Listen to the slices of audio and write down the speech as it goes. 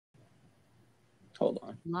Hold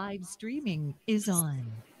on. Live streaming is on.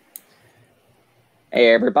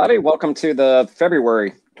 Hey, everybody. Welcome to the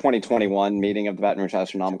February 2021 meeting of the Baton Rouge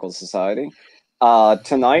Astronomical Society.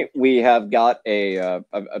 Tonight, we have got an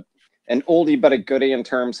oldie but a goodie in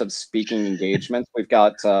terms of speaking engagements. We've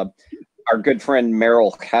got our good friend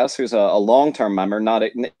Merrill Hess, who's a long-term member.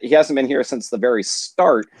 He hasn't been here since the very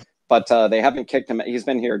start, but they haven't kicked him. He's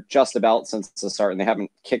been here just about since the start, and they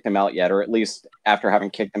haven't kicked him out yet, or at least after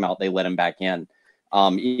having kicked him out, they let him back in,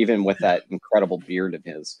 even with that incredible beard of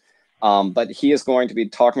his. But he is going to be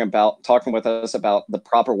talking with us about the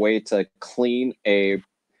proper way to clean a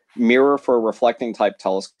mirror for a reflecting type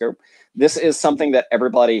telescope. This is something that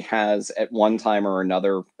everybody has at one time or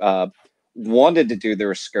another wanted to do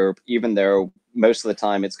their scope, even though most of the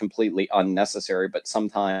time it's completely unnecessary, but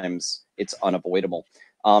sometimes it's unavoidable.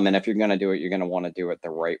 And if you're going to do it, you're going to want to do it the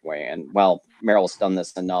right way. And well, Merrill's done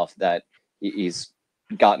this enough that he's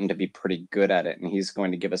gotten to be pretty good at it, and he's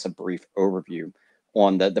going to give us a brief overview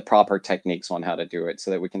on the proper techniques on how to do it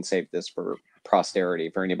so that we can save this for posterity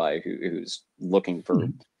for anybody who's looking for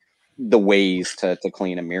the ways to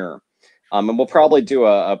clean a mirror. And we'll probably do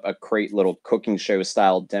a great little cooking show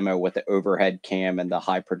style demo with the overhead cam and the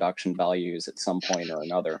high production values at some point or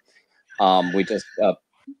another. We just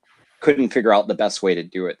couldn't figure out the best way to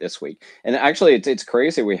do it this week. And actually, it's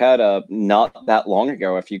crazy. We had not that long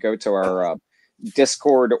ago, if you go to our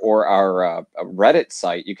Discord or our Reddit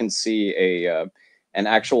site, you can see an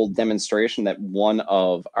actual demonstration that one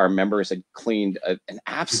of our members had cleaned an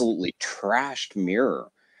absolutely trashed mirror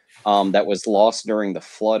that was lost during the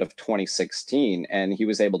flood of 2016, and he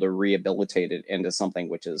was able to rehabilitate it into something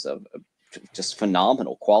which is of just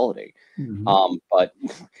phenomenal quality. But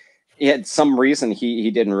he had some reason he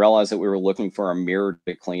didn't realize that we were looking for a mirror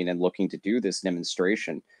to clean and looking to do this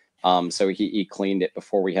demonstration. So he cleaned it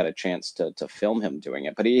before we had a chance to film him doing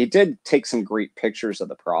it. But he did take some great pictures of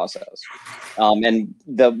the process. And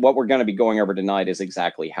what we're going to be going over tonight is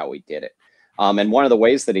exactly how he did it. And one of the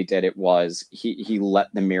ways that he did it was he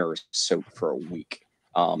let the mirror soak for a week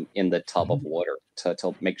in the tub of water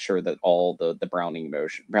to make sure that all the Brownian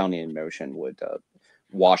motion would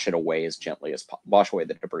wash away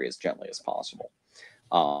the debris as gently as possible.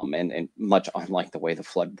 And much unlike the way the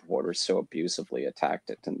floodwaters so abusively attacked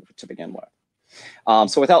it to begin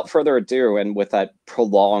with. So without further ado, and with that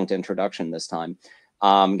prolonged introduction this time,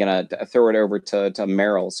 I'm going to throw it over to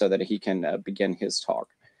Merrill so that he can begin his talk.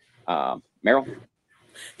 Merrill?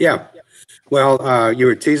 Yeah. Well, you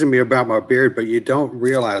were teasing me about my beard, but you don't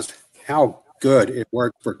realize how good it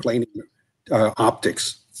worked for cleaning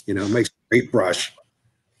optics. You know, it makes a great brush.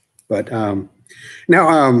 But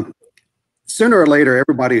now, sooner or later,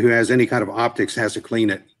 everybody who has any kind of optics has to clean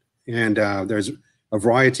it. And there's a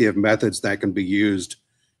variety of methods that can be used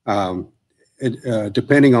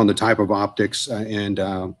depending on the type of optics and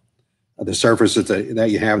the surfaces that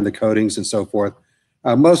you have in the coatings and so forth.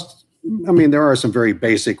 There are some very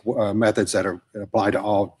basic methods that apply to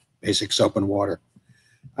all basic soap and water.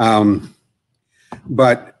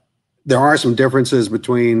 But there are some differences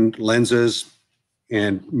between lenses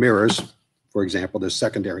and mirrors. For example, this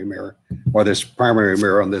secondary mirror or this primary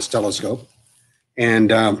mirror on this telescope. And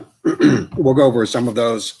we'll go over some of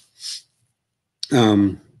those.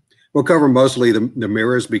 We'll cover mostly the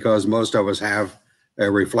mirrors because most of us have a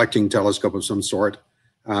reflecting telescope of some sort.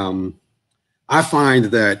 I find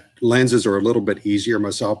that lenses are a little bit easier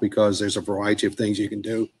myself because there's a variety of things you can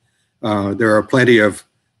do. There are plenty of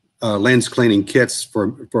lens cleaning kits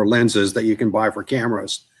for lenses that you can buy for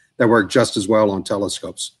cameras that work just as well on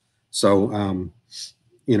telescopes. So,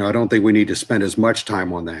 I don't think we need to spend as much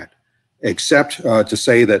time on that, except to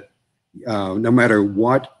say that no matter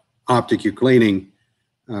what optic you're cleaning,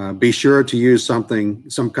 be sure to use some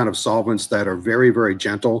kind of solvents that are very, very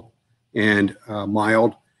gentle and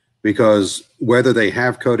mild, because whether they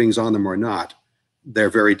have coatings on them or not, they're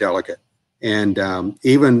very delicate. And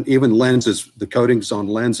even lenses, the coatings on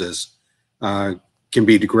lenses can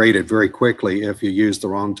be degraded very quickly if you use the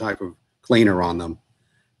wrong type of cleaner on them.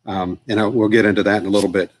 And we'll get into that in a little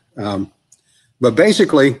bit. But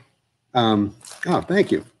basically,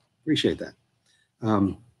 thank you. Appreciate that.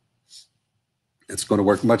 It's going to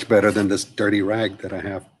work much better than this dirty rag that I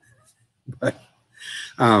have. But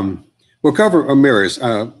we'll cover mirrors.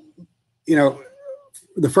 The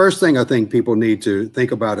first thing I think people need to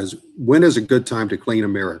think about is when is a good time to clean a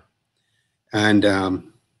mirror? And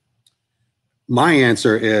my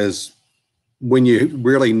answer is when you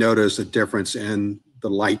really notice a difference in the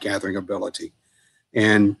light gathering ability.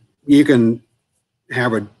 And you can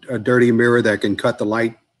have a dirty mirror that can cut the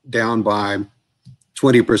light down by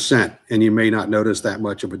 20%, and you may not notice that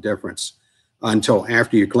much of a difference. until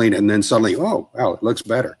after you clean it, and then suddenly, oh, wow, it looks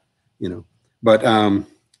better, you know. But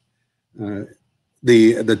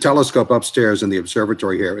the telescope upstairs in the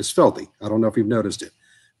observatory here is filthy. I don't know if you've noticed it,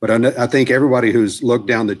 but I think everybody who's looked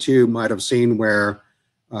down the tube might have seen where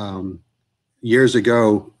years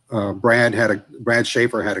ago Brad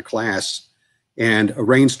Schaefer had a class, and a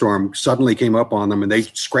rainstorm suddenly came up on them, and they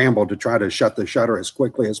scrambled to try to shut the shutter as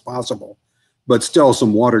quickly as possible, but still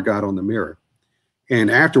some water got on the mirror. And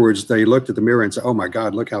afterwards, they looked at the mirror and said, oh my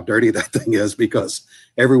God, look how dirty that thing is, because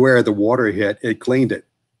everywhere the water hit, it cleaned it.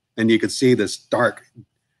 And you could see this dark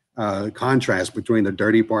contrast between the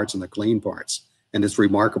dirty parts and the clean parts. And it's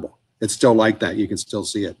remarkable. It's still like that. You can still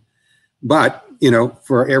see it. But, you know,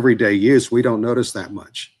 for everyday use, we don't notice that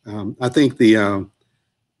much. I think the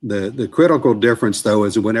critical difference, though,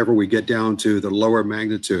 is whenever we get down to the lower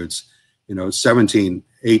magnitudes, you know, 17,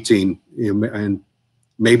 18, and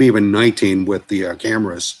maybe even 19 with the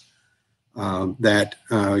cameras, that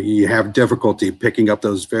you have difficulty picking up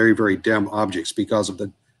those very, very dim objects because of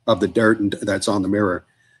the dirt that's on the mirror.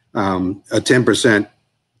 A 10%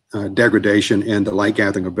 degradation in the light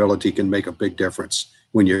gathering ability can make a big difference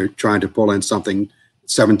when you're trying to pull in something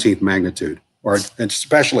 17th magnitude, or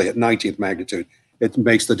especially at 19th magnitude. It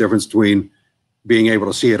makes the difference between being able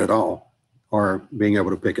to see it at all or being able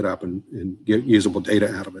to pick it up and get usable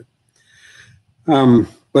data out of it.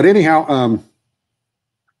 But anyhow,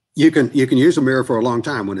 you can use a mirror for a long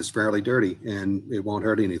time when it's fairly dirty and it won't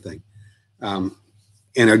hurt anything. And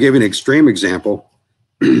I'll give you an extreme example.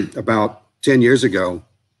 About 10 years ago,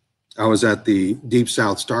 I was at the Deep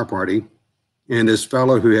South Star Party, and this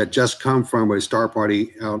fellow who had just come from a star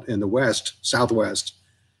party out in the Southwest,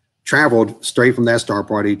 traveled straight from that star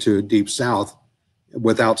party to Deep South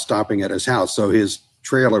without stopping at his house. So his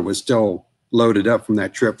trailer was still loaded up from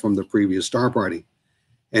that trip from the previous star party.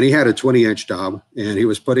 And he had a 20-inch job, and he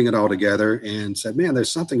was putting it all together and said, man,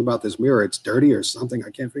 there's something about this mirror. It's dirty or something.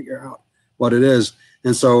 I can't figure out what it is.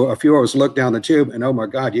 And so a few of us looked down the tube, and oh my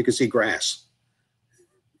God, you could see grass.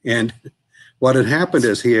 And what had happened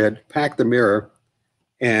is he had packed the mirror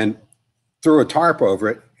and threw a tarp over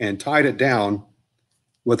it and tied it down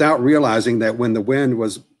without realizing that when the wind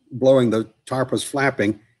was blowing, the tarp was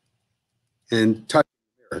flapping and touched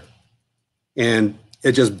the mirror. And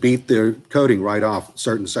it just beat the coating right off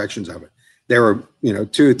certain sections of it. There were,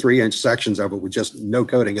 2 or 3 inch sections of it with just no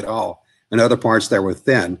coating at all, and other parts that were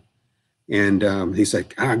thin. And he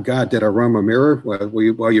said, oh, God, did I ruin my mirror?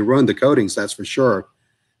 Well, you ruined the coatings, that's for sure.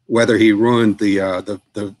 Whether he ruined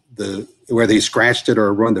whether he scratched it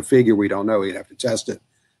or ruined the figure, we don't know. He'd have to test it,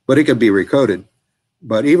 but it could be recoated.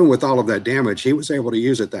 But even with all of that damage, he was able to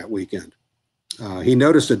use it that weekend. He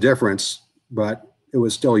noticed a difference, but it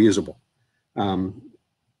was still usable. But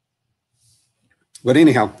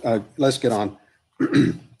anyhow, let's get on.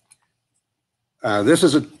 This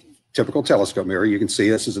is a typical telescope mirror. You can see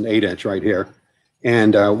this is an 8-inch right here.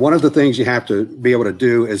 And one of the things you have to be able to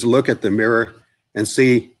do is look at the mirror and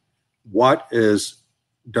see what is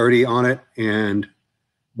dirty on it and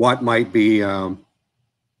what might be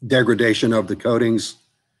degradation of the coatings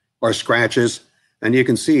or scratches. And you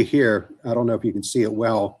can see here, I don't know if you can see it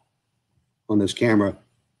well on this camera,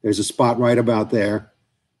 there's a spot right about there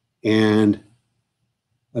and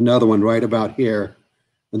another one right about here.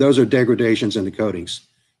 And those are degradations in the coatings.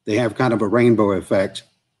 They have kind of a rainbow effect,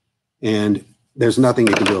 and there's nothing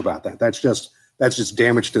you can do about that. That's just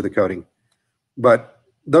damage to the coating. But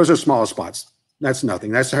those are small spots. That's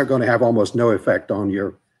nothing. That's going to have almost no effect on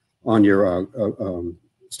your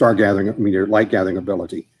star gathering, your light gathering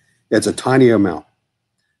ability. It's a tiny amount.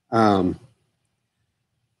 And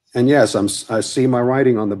yes, I see my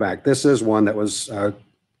writing on the back. This is one that was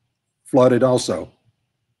flooded also,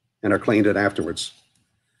 and I cleaned it afterwards.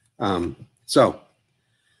 I'll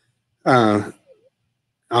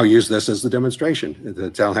use this as the demonstration to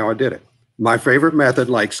tell how I did it. My favorite method,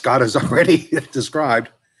 like Scott has already described,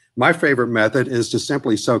 my favorite method is to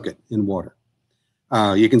simply soak it in water.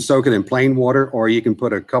 You can soak it in plain water, or you can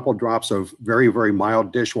put a couple drops of very, very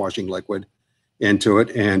mild dishwashing liquid into it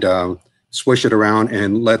and swish it around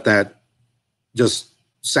and let that just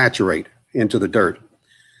saturate into the dirt.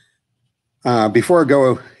 Before I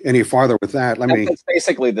go any farther with that, It's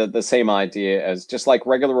basically the same idea as just like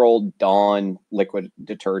regular old Dawn liquid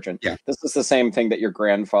detergent. Yeah. This is the same thing that your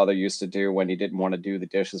grandfather used to do when he didn't want to do the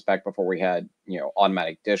dishes back before we had,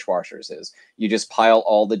 automatic dishwashers. Is you just pile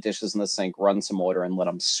all the dishes in the sink, run some water, and let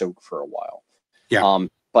them soak for a while. Yeah.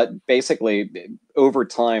 But basically, over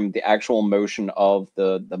time, the actual motion of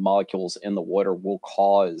the molecules in the water will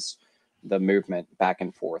cause the movement back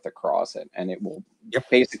and forth across it, and it will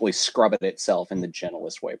basically scrub it itself in the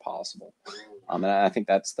gentlest way possible. And I think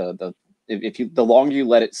that's the longer you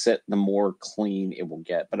let it sit, the more clean it will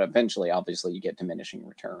get. But eventually, obviously, you get diminishing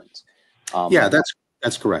returns. Yeah,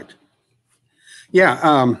 that's correct.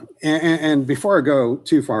 Yeah, and before I go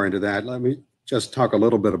too far into that, let me just talk a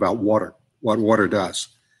little bit about water. What water does.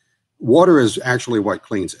 Water is actually what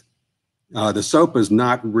cleans it. The soap is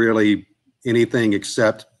not really anything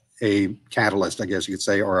except a catalyst, I guess you could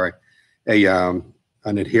say, or an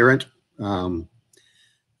adherent, a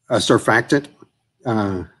surfactant.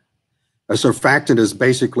 A surfactant is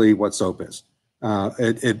basically what soap is.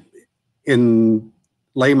 In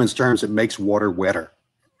layman's terms, it makes water wetter.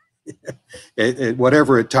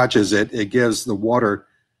 Whatever it touches, it gives the water.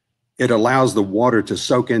 It allows the water to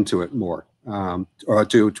soak into it more, or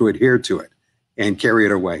to adhere to it and carry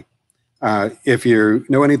it away. If you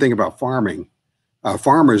know anything about farming,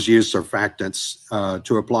 farmers use surfactants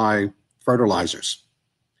to apply fertilizers.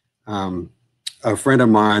 A friend of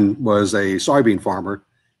mine was a soybean farmer,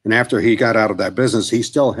 and after he got out of that business, he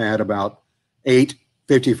still had about 8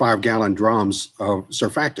 55-gallon drums of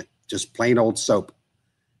surfactant, just plain old soap.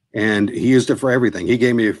 And he used it for everything. He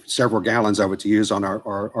gave me several gallons of it to use on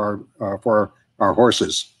for our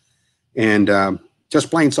horses, and just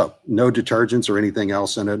plain soap, no detergents or anything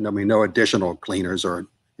else in it. I mean, no additional cleaners or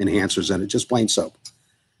enhancers in it, just plain soap.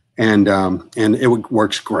 And it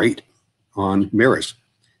works great on mirrors.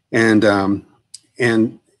 And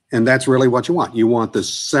that's really what you want. You want the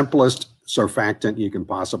simplest surfactant you can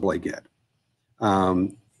possibly get.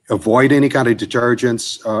 Avoid any kind of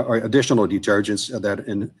detergents or additional detergents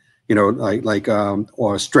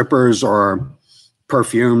or strippers or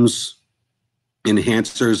perfumes,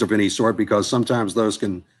 enhancers of any sort, because sometimes those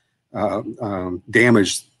can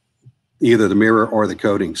damage either the mirror or the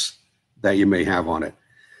coatings that you may have on it.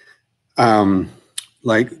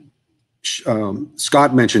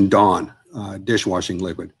 Scott mentioned Dawn dishwashing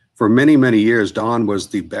liquid. For many, many years, Dawn was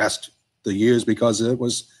the best to use because it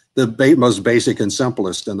was the most basic and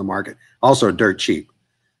simplest in the market. Also dirt cheap.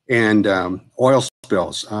 And oil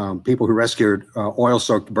spills. People who rescued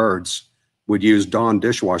oil-soaked birds would use Dawn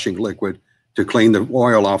dishwashing liquid to clean the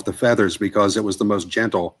oil off the feathers because it was the most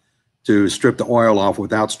gentle to strip the oil off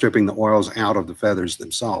without stripping the oils out of the feathers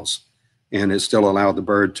themselves. And it still allowed the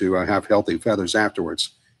bird to have healthy feathers afterwards,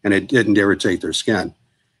 and it didn't irritate their skin.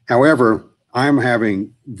 However, I'm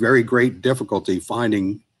having very great difficulty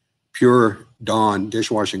finding pure Dawn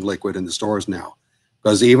dishwashing liquid in the stores now,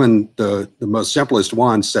 because even the most simplest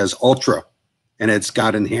one says ultra, and it's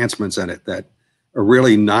got enhancements in it that are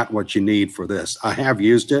really not what you need for this. I have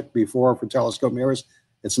used it before for telescope mirrors.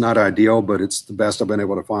 It's not ideal, but it's the best I've been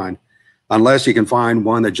able to find, unless you can find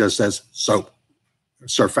one that just says soap,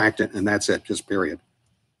 surfactant, and that's it, just period.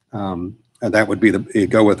 And that would be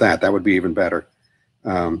go with that. That would be even better.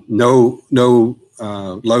 No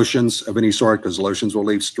lotions of any sort, because lotions will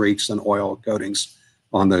leave streaks and oil coatings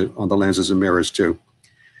on the lenses and mirrors too.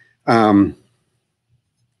 But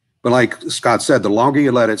like Scott said, the longer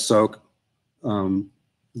you let it soak,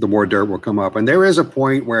 the more dirt will come up. And there is a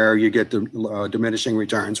point where you get to diminishing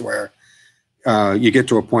returns, where you get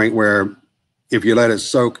to a point where if you let it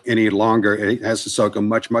soak any longer, it has to soak a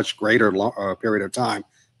much, much greater period of time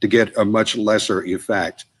to get a much lesser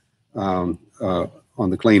effect on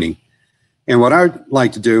the cleaning. And what I'd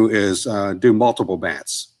like to do is do multiple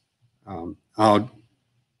baths. I'll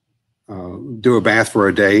do a bath for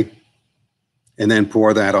a day and then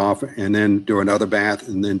pour that off, and then do another bath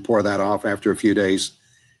and then pour that off after a few days.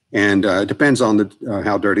 And it depends on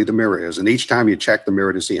how dirty the mirror is. And each time you check the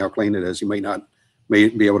mirror to see how clean it is, you may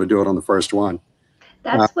be able to do it on the first one.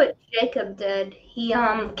 That's what Jacob did. He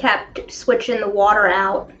kept switching the water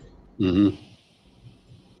out. Mm-hmm.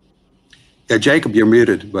 Yeah, Jacob, you're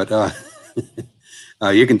muted, but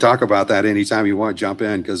you can talk about that anytime you want. Jump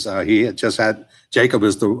in, because Jacob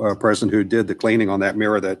is the person who did the cleaning on that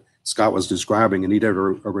mirror that Scott was describing, and he did a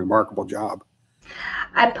remarkable job.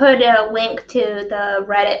 I put a link to the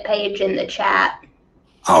Reddit page in the chat.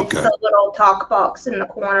 Oh, it's good. the little talk box in the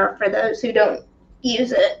corner for those who don't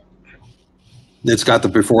use it. It's got the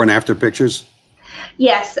before and after pictures?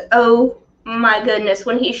 Yes. Oh, my goodness.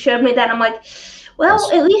 When he showed me that, I'm like,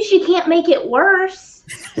 well, at least you can't make it worse.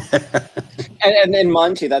 and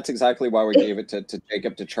Monty, that's exactly why we gave it to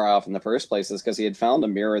Jacob to try off in the first place, is because he had found a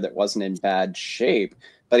mirror that wasn't in bad shape,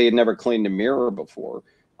 but he had never cleaned a mirror before.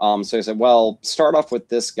 So he said, well, start off with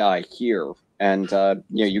this guy here. And,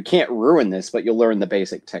 you can't ruin this, but you'll learn the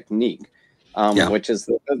basic technique, which is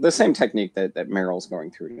the same technique that Merrill's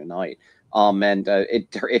going through tonight. And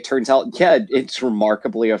it turns out, it's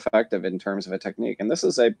remarkably effective in terms of a technique. And this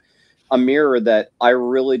is a mirror that I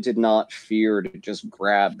really did not fear to just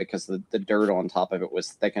grab, because the dirt on top of it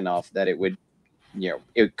was thick enough that it would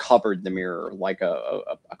it covered the mirror like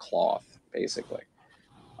a cloth, basically.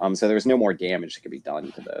 So there was no more damage that could be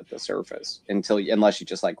done to the surface unless you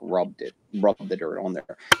just like rub the dirt on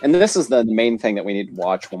there. And this is the main thing that we need to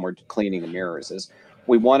watch when we're cleaning the mirrors is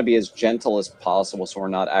we want to be as gentle as possible so we're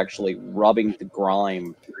not actually rubbing the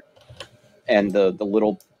grime and the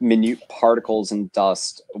little minute particles and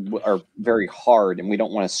dust are very hard, and we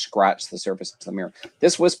don't want to scratch the surface of the mirror.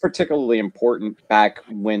 This was particularly important back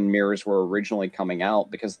when mirrors were originally coming out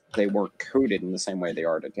because they weren't coated in the same way they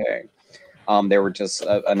are today. They were just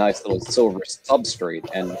a nice little silver substrate,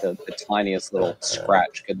 and the tiniest little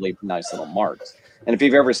scratch could leave nice little marks. And if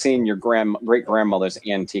you've ever seen your great-grandmother's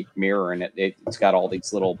antique mirror, and it's got all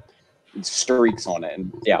these little streaks on it,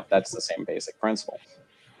 and yeah, that's the same basic principle.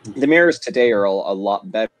 The mirrors today are a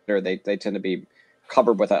lot better. They tend to be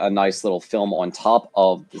covered with a nice little film on top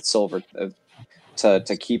of the silver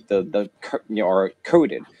to keep or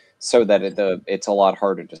coated, so that it's a lot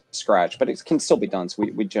harder to scratch, but it can still be done. So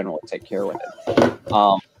we generally take care with it.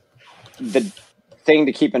 The thing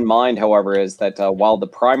to keep in mind, however, is that while the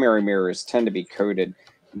primary mirrors tend to be coated,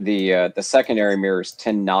 the secondary mirrors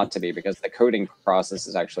tend not to be because the coating process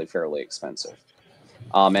is actually fairly expensive.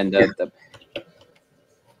 And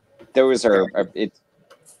those it's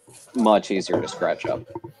much easier to scratch up.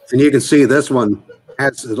 And you can see this one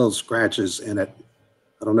has little scratches in it.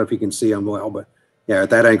 I don't know if you can see them well, but yeah, at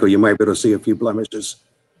that angle, you might be able to see a few blemishes.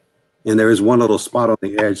 And there is one little spot on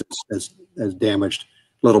the edge that's damaged,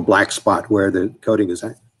 little black spot where the coating is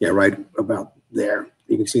at. Yeah, right about there.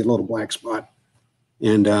 You can see a little black spot.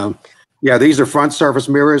 And yeah, these are front surface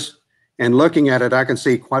mirrors. And looking at it, I can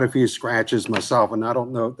see quite a few scratches myself. And I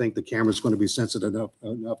don't think the camera's going to be sensitive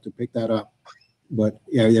enough to pick that up. But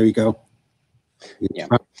yeah, there you go. Yeah,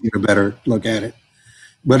 get a better look at it.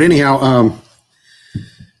 But anyhow,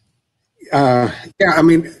 yeah, I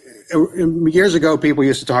mean, years ago, people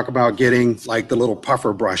used to talk about getting like the little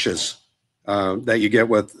puffer brushes that you get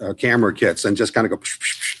with camera kits and just kind of go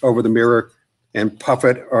over the mirror and puff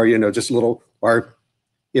it, or, just a little, or,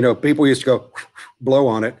 people used to go blow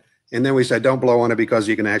on it. And then we said, don't blow on it because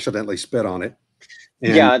you can accidentally spit on it.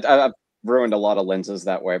 And yeah, I've ruined a lot of lenses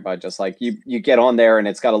that way by just like you get on there and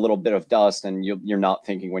it's got a little bit of dust and you're not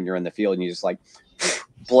thinking when you're in the field and you just like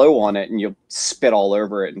blow on it and you spit all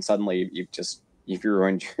over it and suddenly you've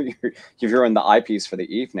ruined the eyepiece for the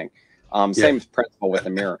evening. Same principle with the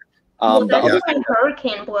mirror. Well, that's why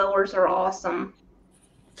hurricane blowers are awesome.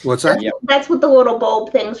 What's that? That's what the little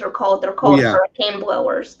bulb things are called. They're called hurricane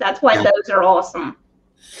blowers. That's why those are awesome.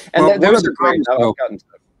 And those are great. I've gotten to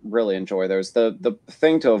really enjoy those. The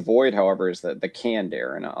thing to avoid, however, is the canned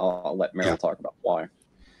air, and I'll let Merrill talk about why.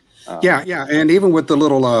 Yeah, and even with the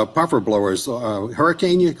little puffer blowers,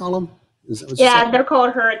 hurricane, you call them? They're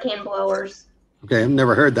called hurricane blowers. Okay, I've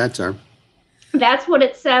never heard that term. That's what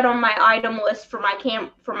it said on my item list for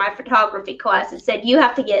my photography class. It said you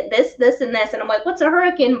have to get this, this, and this, and I'm like, what's a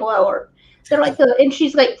hurricane blower? They're like, and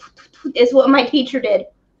she's like, is what my teacher did.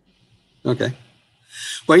 Okay.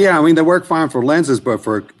 Well, yeah, I mean, they work fine for lenses, but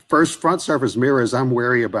for front surface mirrors, I'm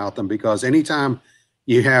wary about them because anytime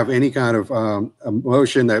you have any kind of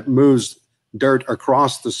motion that moves dirt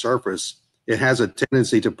across the surface, it has a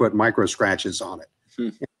tendency to put micro scratches on it.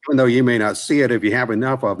 Even though you may not see it, if you have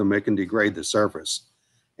enough of them, it can degrade the surface.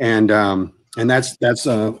 And that's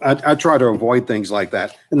I try to avoid things like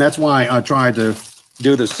that. And that's why I try to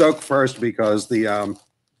do the soak first, because the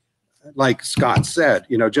like Scott said,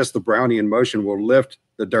 just the Brownian motion will lift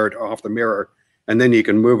the dirt off the mirror, and then you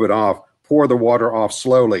can move it off, pour the water off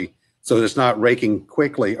slowly so that it's not raking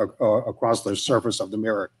quickly across the surface of the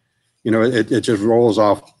mirror. It just rolls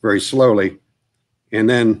off very slowly, and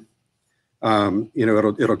then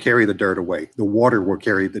it'll carry the dirt away. The water will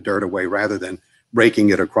carry the dirt away rather than raking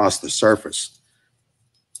it across the surface.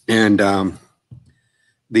 And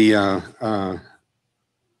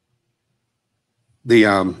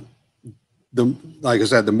like I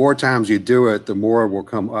said, the more times you do it, the more will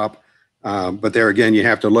come up. But there again, you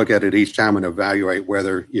have to look at it each time and evaluate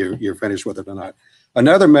whether you're finished with it or not.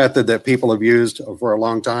 Another method that people have used for a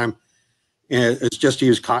long time is just to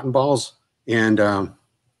use cotton balls. And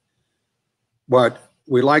what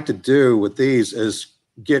we like to do with these is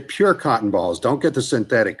get pure cotton balls. Don't get the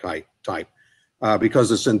synthetic type because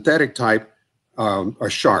the synthetic type are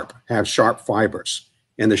sharp, have sharp fibers,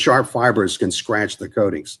 and the sharp fibers can scratch the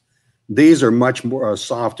coatings. These are much more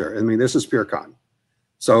softer. I mean, this is pure cotton,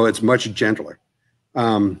 so it's much gentler.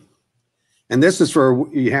 And this is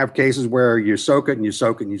for, you have cases where you soak it and you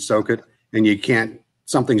soak it and you soak it, and you can't,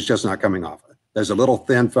 something's just not coming off. There's a little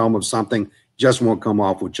thin film of something, just won't come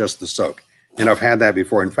off with just the soak. And I've had that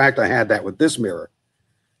before. In fact, I had that with this mirror.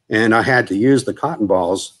 And I had to use the cotton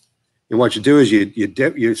balls. And what you do is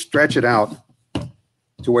you stretch it out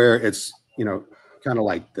to where it's, kind of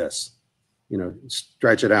like this,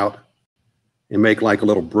 stretch it out and make like a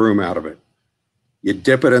little broom out of it. You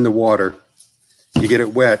dip it in the water, you get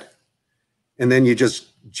it wet, and then you just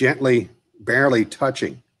gently, barely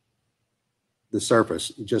touching the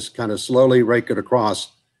surface. You just kind of slowly rake it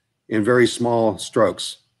across in very small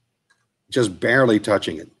strokes, just barely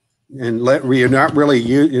touching it. And you're not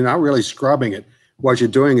really scrubbing it. What you're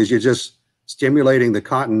doing is you're just stimulating the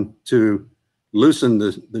cotton to loosen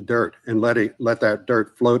the dirt and let that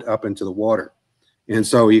dirt float up into the water. And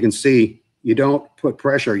so you can see you don't put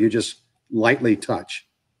pressure, you just lightly touch,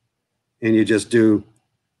 and you just do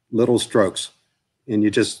little strokes, and you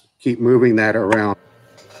just keep moving that around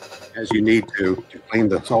as you need to clean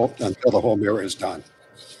the whole until the whole mirror is done.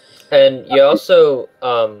 And you also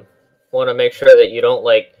want to make sure that you don't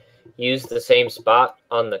use the same spot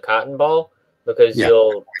on the cotton ball, because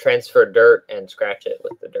you'll transfer dirt and scratch it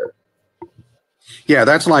with the dirt. Yeah,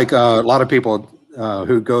 that's like a lot of people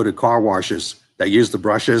who go to car washes that use the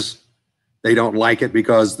brushes. They don't like it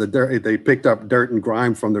because they picked up dirt and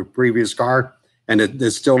grime from the previous car, and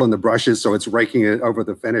it's still in the brushes, so it's raking it over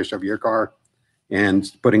the finish of your car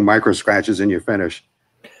and putting micro scratches in your finish.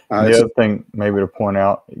 The other thing maybe to point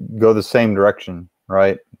out, go the same direction,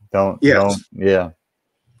 right? Don't. Yeah.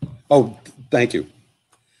 Oh, thank you.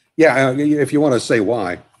 Yeah, if you want to say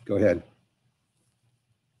why, go ahead.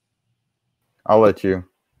 I'll let you.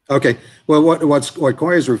 Okay. Well, what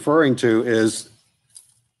Corey is referring to is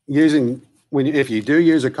if you do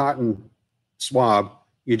use a cotton swab,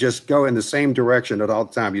 you just go in the same direction at all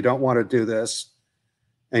the time. You don't want to do this,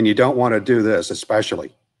 and you don't want to do this,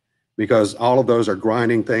 especially because all of those are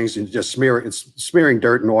grinding things and just it's smearing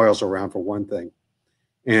dirt and oils around for one thing.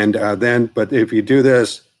 And but if you do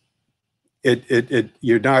this,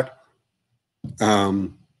 you're not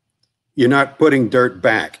putting dirt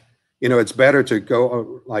back. It's better to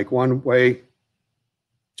go like one way,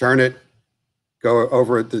 turn it, go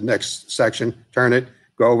over the next section, turn it,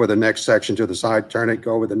 go over the next section to the side, turn it,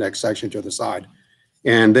 go over the next section to the side,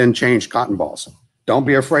 and then change cotton balls. Don't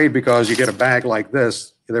be afraid because you get a bag like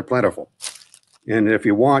this, they're plentiful. And if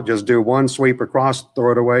you want, just do one sweep across,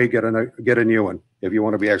 throw it away, get a new one if you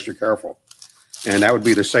want to be extra careful. And that would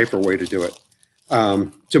be the safer way to do it.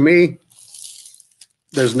 To me,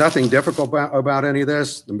 there's nothing difficult about any of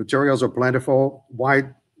this. The materials are plentiful. Why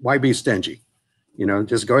be stingy?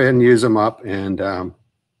 Just go ahead and use them up, and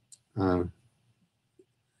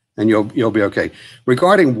you'll be okay.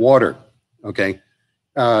 Regarding water, okay,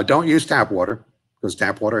 don't use tap water because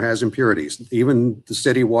tap water has impurities. Even the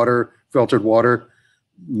city water, filtered water.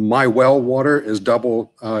 My well water is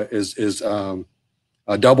double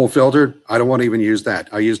filtered. I don't want to even use that.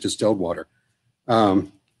 I use distilled water.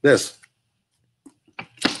 This.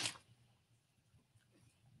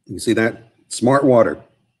 You see that? Smart water.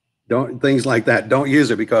 Things like that. Don't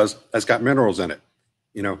use it because that's got minerals in it.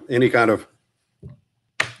 Any kind of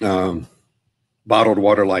bottled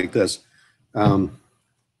water like this. But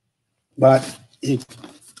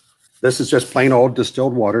this is just plain old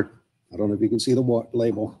distilled water. I don't know if you can see the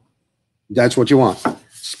label. That's what you want.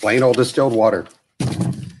 It's plain old distilled water.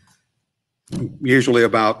 Usually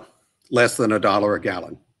about less than $1 a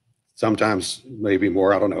gallon. Sometimes maybe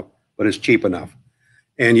more, I don't know, but it's cheap enough.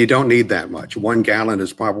 And you don't need that much. 1 gallon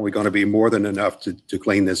is probably going to be more than enough to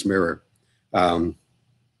clean this mirror. It'll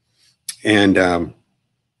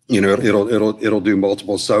do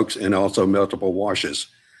multiple soaks and also multiple washes.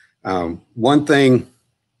 One thing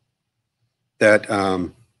that I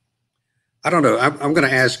don't know, I'm going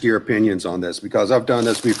to ask your opinions on this because I've done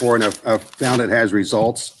this before and I've found it has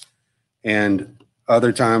results, and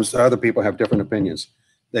other times other people have different opinions.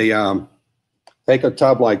 They take a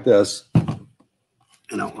tub like this,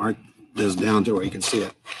 arc this down to where you can see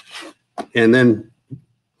it, and then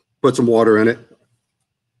put some water in it,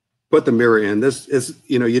 put the mirror in. This is,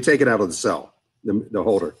 you take it out of the cell, the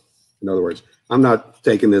holder. In other words, I'm not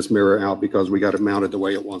taking this mirror out because we got it mounted the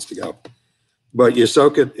way it wants to go. But you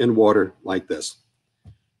soak it in water like this.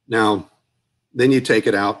 Now, then you take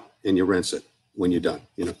it out and you rinse it when you're done,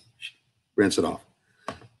 rinse it off.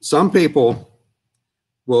 Some people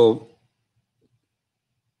will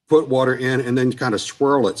put water in and then kind of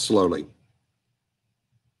swirl it slowly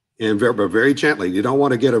and very gently. You don't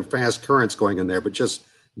want to get a fast currents going in there, but just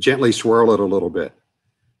gently swirl it a little bit.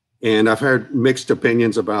 And I've heard mixed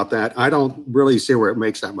opinions about that. I don't really see where it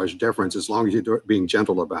makes that much difference as long as you're being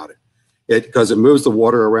gentle about it. Because it moves the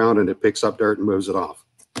water around and it picks up dirt and moves it off.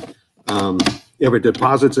 If it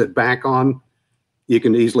deposits it back on, you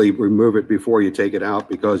can easily remove it before you take it out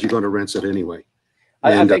because you're going to rinse it anyway.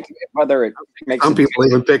 I think whether it makes some people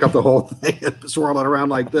even pick up the whole thing and swirl it around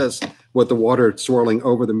like this with the water swirling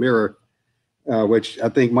over the mirror, which I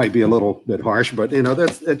think might be a little bit harsh, but you know,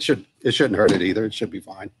 it shouldn't hurt it either. It should be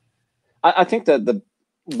fine. I think that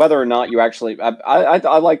whether or not you actually, I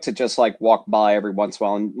like to just like walk by every once in a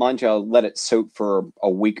while, and mind you, I'll let it soak for a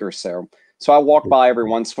week or so. So I walk by every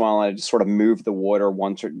once in a while and I just sort of move the water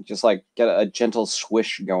once, or just like get a gentle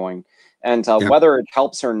swish going. And whether it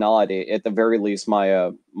helps or not, at the very least,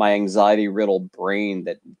 my anxiety-riddled brain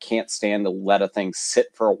that can't stand to let a thing sit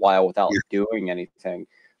for a while without doing anything.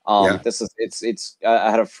 I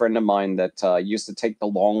had a friend of mine that used to take the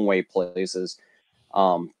long way places,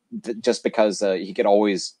 just because he could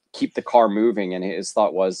always keep the car moving, and his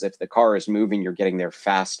thought was, if the car is moving, you're getting there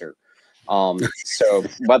faster. So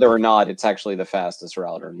whether or not it's actually the fastest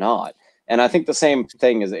route or not, and I think the same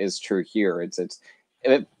thing is true here.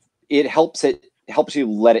 It helps you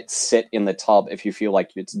let it sit in the tub if you feel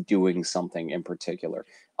like it's doing something in particular,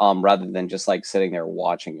 rather than just like sitting there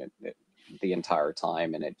watching it the entire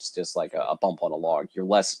time, and it's just like a bump on a log. You're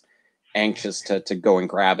less anxious to go and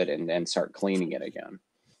grab it and start cleaning it again.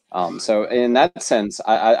 So in that sense,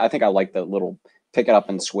 I think I like the little pick it up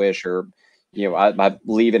and swish, or I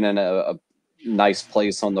leave it in a nice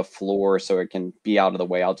place on the floor so it can be out of the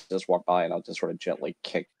way. I'll just walk by and I'll just sort of gently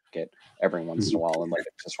kick it every once in a while and let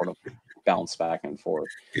it just sort of bounce back and forth.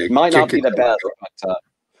 It might not be the best, but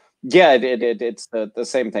yeah, it's the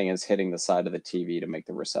same thing as hitting the side of the TV to make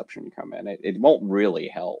the reception come in. It won't really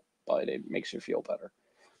help, but it makes you feel better.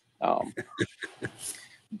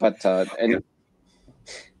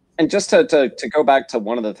 And just to go back to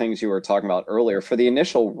one of the things you were talking about earlier, for the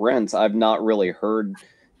initial rinse, I've not really heard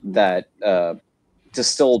that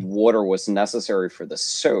distilled water was necessary for the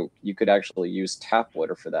soak. You could actually use tap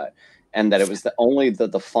water for that, and that it was only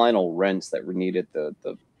the final rinse that needed the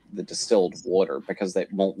distilled water, because they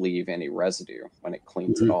won't leave any residue when it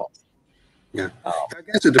cleans it off. Yeah, I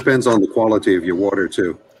guess it depends on the quality of your water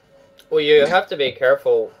too. Well, you have to be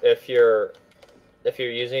careful if you're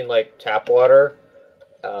using like tap water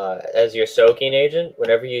as your soaking agent.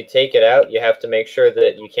 Whenever you take it out, you have to make sure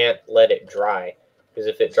that you can't let it dry, because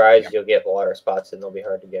if it dries, you'll get water spots and they'll be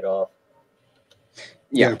hard to get off.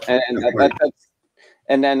 Yeah,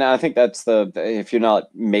 and then I think that's if you're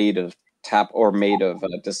not made of tap or made of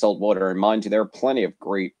distilled water, and mind you, there are plenty of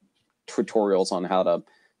great tutorials on how to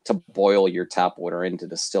boil your tap water into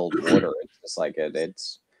distilled water. It's just like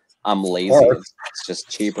I'm lazy. It's just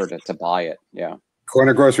cheaper to buy it. Yeah.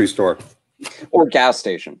 Corner grocery store. Or gas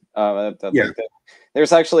station.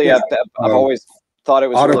 There's actually, I've always thought it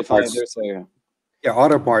was really funny.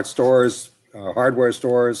 Auto parts stores, hardware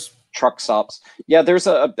stores, truck stops. Yeah,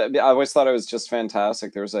 I always thought it was just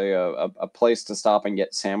fantastic. There's a place to stop and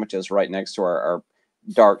get sandwiches right next to our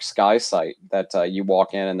dark sky site that you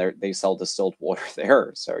walk in, and they sell distilled water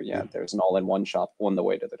there. So yeah, there's an all-in-one shop on the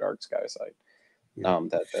way to the dark sky site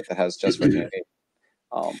that has just what you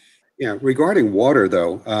need. Yeah, regarding water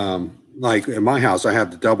though, like in my house, I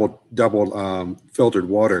have the double filtered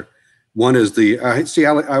water. One is I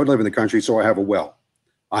would live in the country, so I have a well.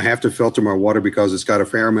 I have to filter my water because it's got a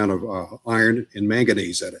fair amount of iron and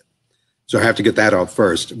manganese in it. So I have to get that out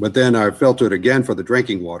first. But then I filter it again for the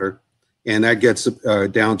drinking water, and that gets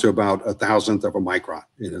down to about 1,000th of a micron,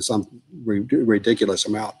 some ridiculous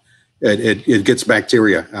amount. It gets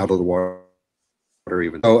bacteria out of the water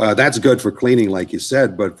even. So that's good for cleaning, like you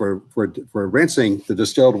said, but for rinsing, the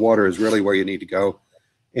distilled water is really where you need to go.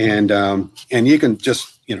 And you can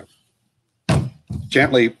just,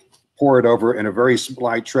 gently pour it over in a very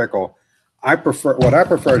slight trickle. What I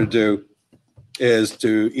prefer to do is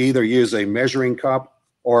to either use a measuring cup,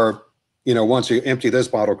 or, once you empty this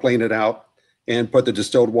bottle, clean it out and put the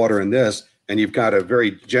distilled water in this, and you've got a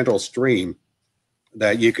very gentle stream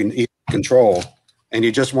that you can control. And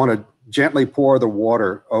you just want to gently pour the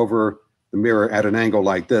water over the mirror at an angle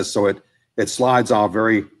like this, so it slides off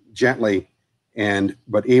very gently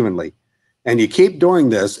but evenly. And you keep doing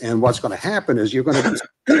this, and what's going to happen is you're going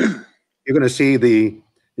to see the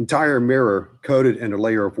entire mirror coated in a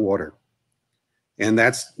layer of water. And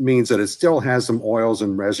that means that it still has some oils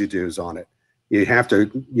and residues on it. You have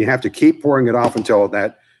to keep pouring it off until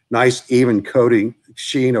that nice even coated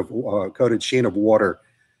sheen of water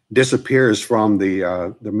disappears from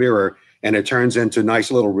the mirror, and it turns into nice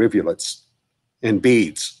little rivulets and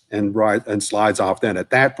beads and slides off. Then at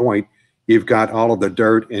that point, you've got all of the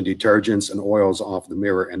dirt and detergents and oils off the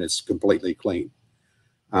mirror, and it's completely clean.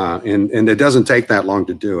 And it doesn't take that long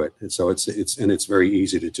to do it. And so it's very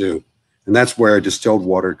easy to do. And that's where distilled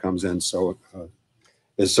water comes in. So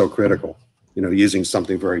is so critical, using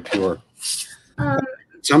something very pure.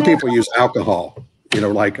 Some people use alcohol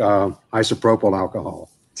like isopropyl alcohol.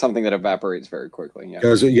 Something that evaporates very quickly.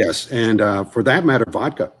 Yeah. Yes, and for that matter,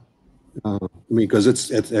 vodka. I mean, because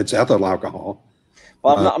it's ethyl alcohol.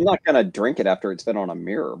 Well, I'm not gonna drink it after it's been on a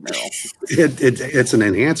mirror, Merrill. It's an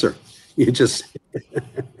enhancer. You just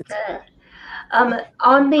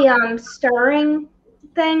on the stirring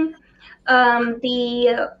thing,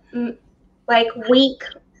 the like weak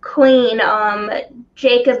clean,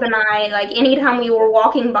 Jacob and I, like anytime we were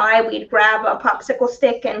walking by, we'd grab a popsicle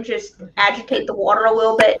stick and just agitate the water a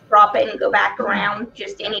little bit, drop it, and go back around.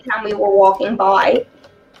 Just anytime we were walking by.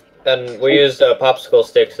 And we used a popsicle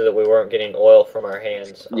stick so that we weren't getting oil from our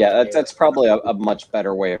hands. Yeah, that's probably a much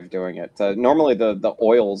better way of doing it. Normally, the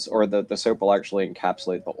oils or the soap will actually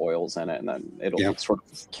encapsulate the oils in it, and then it'll sort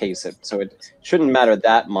of case it. So it shouldn't matter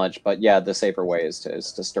that much. But yeah, the safer way is to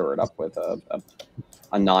stir it up with a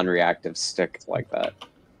non-reactive stick like that.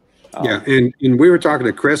 Yeah, and we were talking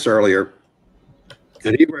to Chris earlier,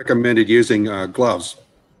 and he recommended using gloves.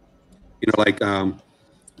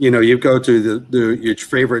 You go to your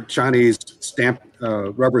favorite Chinese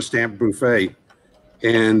rubber stamp buffet,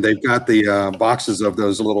 and they've got the boxes of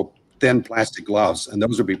those little thin plastic gloves, and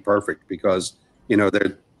those would be perfect because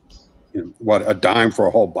they're a dime for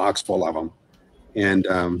a whole box full of them, and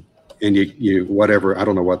you whatever, I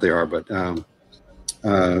don't know what they are, but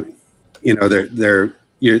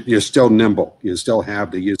you're still nimble. You still have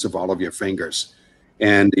the use of all of your fingers.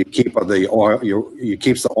 And you keep the oil. You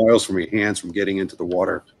keeps the oils from your hands from getting into the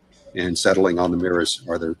water and settling on the mirrors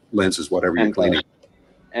or the lenses, whatever you're cleaning.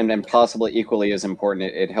 And then possibly equally as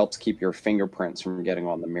important, it helps keep your fingerprints from getting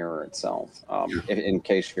on the mirror itself. In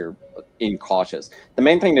case you're incautious, the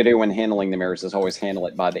main thing to do when handling the mirrors is always handle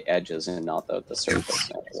it by the edges and not the surface.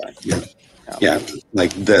 Anyway. Yeah,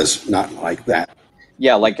 like this, not like that.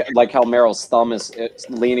 Yeah, like how Merrill's thumb is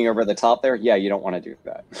leaning over the top there. Yeah, you don't want to do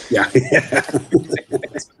that. Yeah.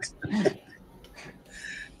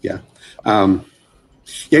 Yeah,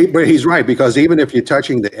 but he's right, because even if you're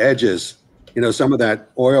touching the edges, some of that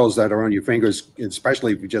oils that are on your fingers,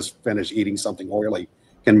 especially if you just finish eating something oily,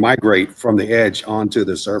 can migrate from the edge onto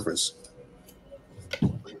the surface.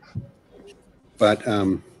 But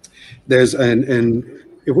there's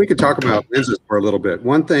if we could talk about lenses for a little bit,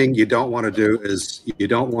 one thing you don't want to do is you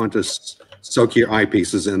don't want to soak your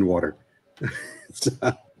eyepieces in water.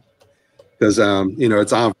 Because,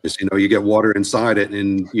 it's obvious, you get water inside it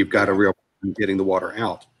and you've got a real problem getting the water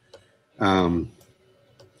out. And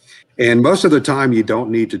most of the time you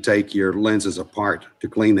don't need to take your lenses apart to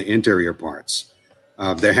clean the interior parts.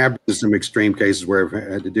 There have been some extreme cases where I've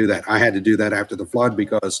had to do that. I had to do that after the flood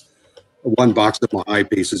because one box of my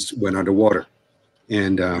eyepieces went underwater.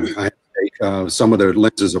 And I had to take some of the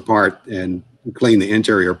lenses apart and clean the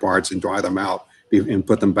interior parts and dry them out and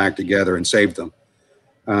put them back together and save them.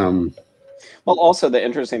 Well, also the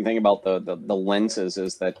interesting thing about the lenses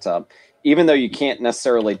is that even though you can't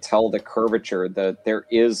necessarily tell the curvature, there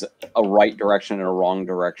is a right direction and a wrong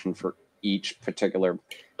direction for each particular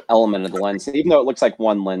element of the lens. And even though it looks like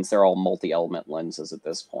one lens, they're all multi-element lenses at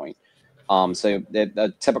this point. So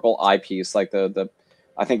the typical eyepiece, like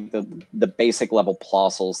I think the basic level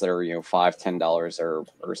Plossels that are $5-10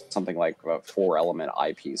 or something like 4-element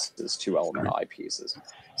eyepieces, 2-element eyepieces.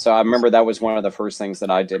 So I remember that was one of the first things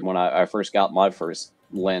that I did when I first got my first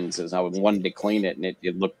lens, is I wanted to clean it and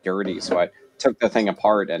it looked dirty. So I took the thing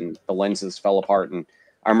apart and the lenses fell apart, and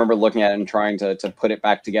I remember looking at it and trying to put it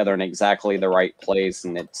back together in exactly the right place,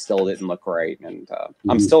 and it still didn't look right. And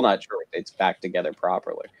I'm still not sure it's back together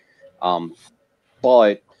properly.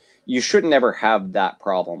 But you shouldn't ever have that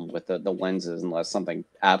problem with the lenses unless something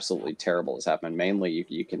absolutely terrible has happened. Mainly,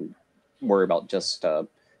 you can worry about just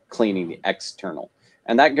cleaning the external.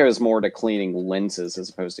 And that goes more to cleaning lenses as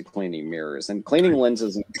opposed to cleaning mirrors. And cleaning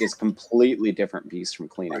lenses is completely different beast from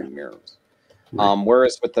cleaning mirrors.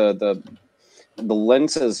 Whereas with the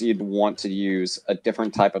lenses, you'd want to use a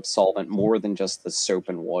different type of solvent more than just the soap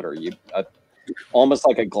and water. Almost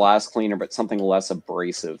like a glass cleaner, but something less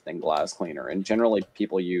abrasive than glass cleaner. And generally,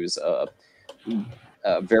 people use a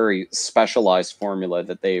very specialized formula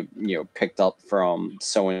that they picked up from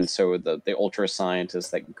so-and-so, the ultra scientist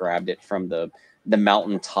that grabbed it from the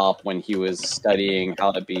mountaintop when he was studying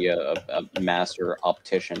how to be a master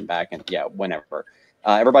optician back in whenever.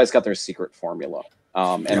 Everybody's got their secret formula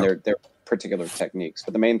and their particular techniques.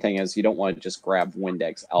 But the main thing is you don't want to just grab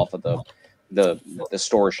Windex off of the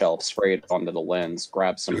store shelf, spray it onto the lens,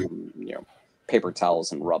 grab some paper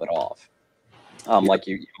towels and rub it off, like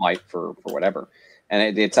you might for whatever.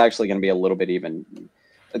 And it's actually going to be a little bit even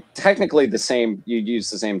technically the same. You'd use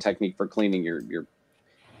the same technique for cleaning your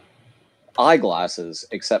eyeglasses,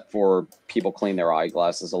 except for people clean their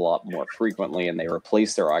eyeglasses a lot more frequently, and they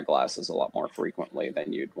replace their eyeglasses a lot more frequently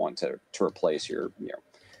than you'd want to replace your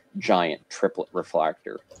giant triplet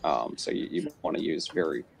refractor. So you want to use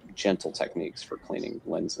very gentle techniques for cleaning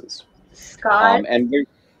lenses. Scott, And we're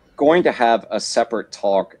going to have a separate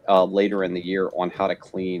talk later in the year on how to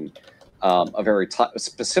clean a very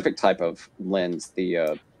specific type of lens,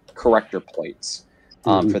 the corrector plates.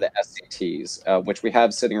 For the SCTs, which we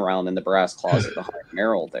have sitting around in the brass closet behind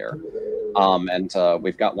Merrill there. And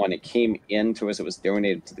we've got one that came into us. It was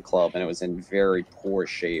donated to the club, and it was in very poor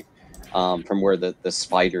shape from where the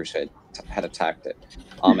spiders had attacked it.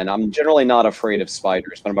 And I'm generally not afraid of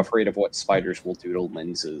spiders, but I'm afraid of what spiders will do to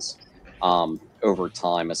lenses over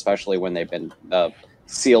time, especially when they've been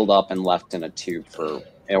sealed up and left in a tube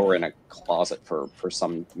or in a closet for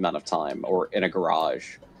some amount of time, or in a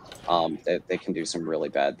garage. They can do some really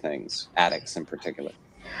bad things, attics in particular.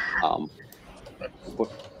 But we're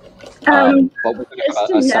going to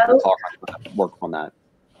have a separate talk on work on that.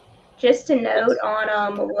 Just a note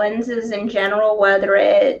on lenses in general, whether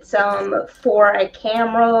it's for a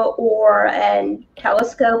camera or a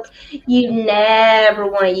telescope, you never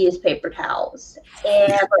want to use paper towels,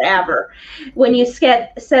 ever. When you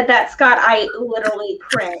said that, Scott, I literally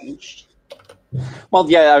cringed. Well,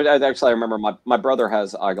 yeah, I remember my brother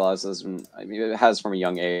has eyeglasses, and I mean, it has from a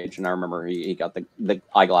young age. And I remember he got the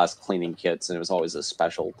eyeglass cleaning kits, and it was always a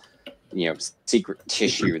special, secret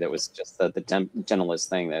tissue that was just the gentlest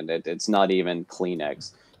thing. That it's not even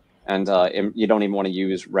Kleenex, and you don't even want to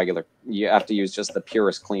use regular. You have to use just the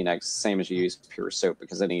purest Kleenex, same as you use pure soap,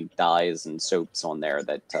 because any dyes and soaps on there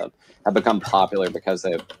that have become popular because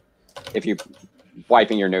if you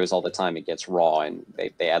wiping your nose all the time, it gets raw, and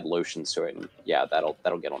they add lotions to it, and yeah,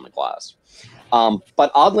 that'll get on the glass.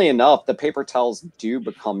 But oddly enough, the paper towels do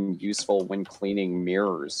become useful when cleaning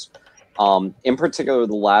mirrors. In particular,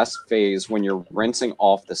 the last phase, when you're rinsing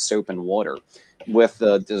off the soap and water with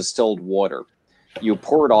the distilled water, you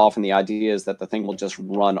pour it off, and the idea is that the thing will just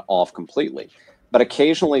run off completely. But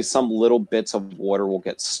occasionally some little bits of water will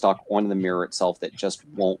get stuck on the mirror itself that just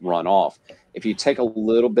won't run off. If you take a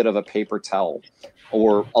little bit of a paper towel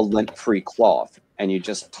or a lint-free cloth and you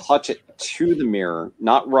just touch it to the mirror,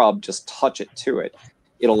 not rub, just touch it to it,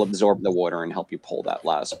 it'll absorb the water and help you pull that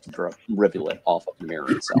last rivulet off of the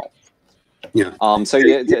mirror itself. Yeah. So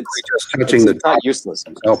it's just touching the top useless.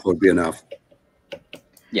 itself would be enough.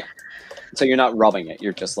 Yeah. So you're not rubbing it;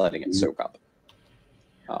 you're just letting it soak up.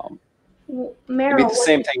 Merrill, it'd be the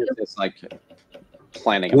same thing as just like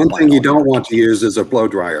planning. One thing you don't want to use is a blow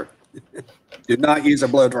dryer. Do not use a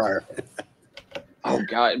blow dryer. Oh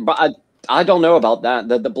God, but I don't know about that.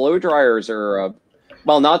 The blow dryers are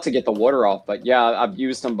well, not to get the water off, but yeah, I've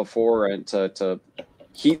used them before and to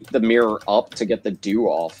heat the mirror up to get the dew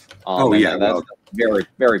off. That's a very,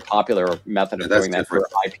 very popular method of doing that for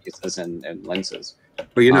eyepieces and lenses.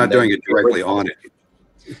 But you're not doing it directly on it.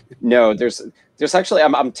 No, there's actually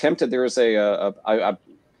I'm tempted. There's I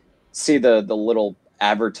see the little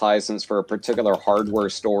advertisements for a particular hardware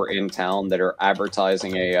store in town that are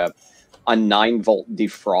advertising a 9-volt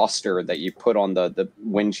defroster that you put on the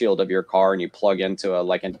windshield of your car, and you plug into a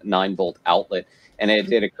 9-volt outlet. And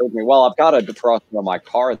it occurred to me, well, I've got a defroster on my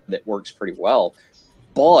car that works pretty well,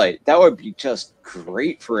 but that would be just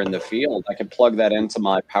great for in the field. I could plug that into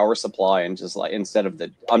my power supply and just instead of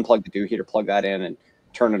unplug the dew heater, plug that in and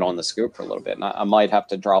turn it on the scoop for a little bit. And I might have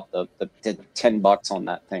to drop the $10 on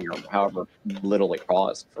that thing, or however little it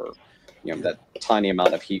costs for that tiny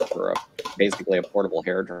amount of heat for basically a portable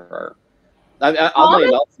hair dryer. Oddly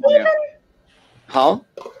enough, huh?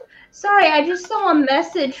 Sorry, I just saw a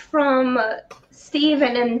message from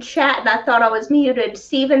Steven in chat, and I thought I was muted.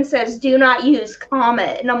 Steven says, "Do not use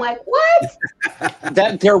Comet," and I'm like, "What?"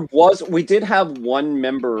 We did have one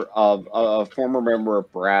member of a former member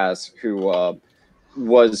of Brass who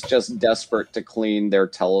was just desperate to clean their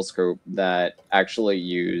telescope that actually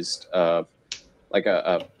used a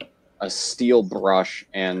steel brush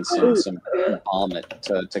and some vomit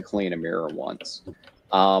to clean a mirror once,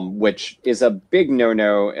 which is a big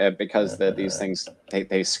no-no because these things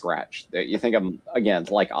they scratch. You think of them again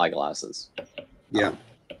like eyeglasses. Yeah.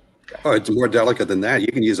 Oh, it's more delicate than that.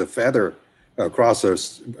 You can use a feather across a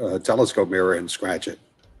telescope mirror and scratch it.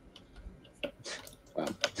 Well,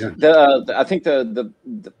 yeah. I think the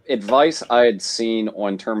advice I had seen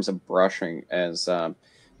on terms of brushing is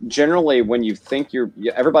generally when you think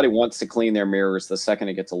everybody wants to clean their mirrors the second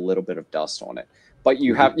it gets a little bit of dust on it, but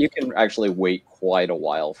you can actually wait quite a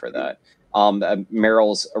while for that.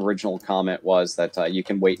 Merrill's original comment was that you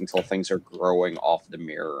can wait until things are growing off the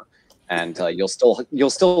mirror, and you'll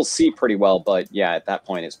still see pretty well. But yeah, at that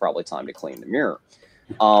point, it's probably time to clean the mirror.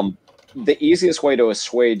 The easiest way to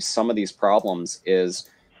assuage some of these problems is,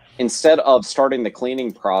 instead of starting the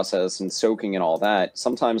cleaning process and soaking and all that,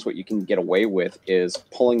 sometimes what you can get away with is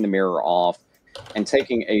pulling the mirror off and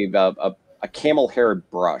taking a camel hair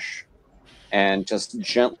brush and just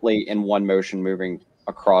gently in one motion moving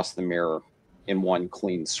across the mirror in one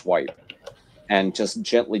clean swipe, and just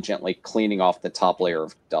gently cleaning off the top layer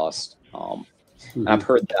of dust. And I've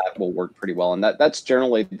heard that will work pretty well. And that's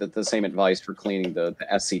generally the same advice for cleaning the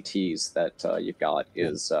SCTs that you've got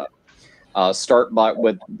is start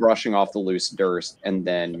with brushing off the loose dirt and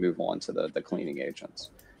then move on to the cleaning agents.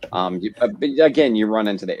 Again, you run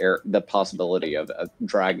into the possibility of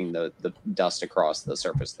dragging the dust across the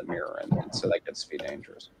surface of the mirror, and so that gets to be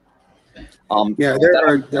dangerous. Yeah, there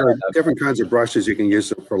are different kinds of brushes you can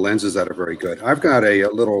use for lenses that are very good. I've got a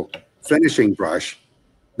little finishing brush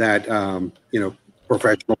that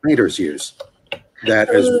professional painters use.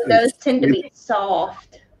 Those tend to be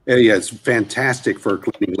soft. Yeah, it's fantastic for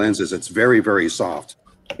cleaning lenses. It's very, very soft.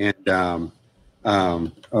 And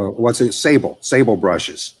what's it? Sable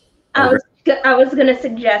brushes. I was going to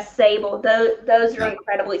suggest Sable. Those are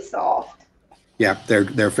incredibly soft. Yeah,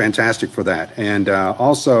 they're fantastic for that. And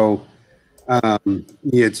also,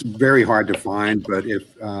 it's very hard to find. But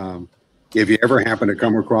if you ever happen to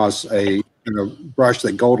come across a brush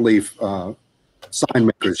that gold leaf sign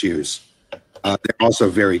makers use, they're also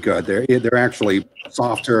very good. They're actually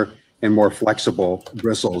softer and more flexible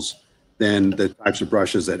bristles than the types of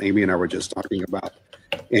brushes that Amy and I were just talking about.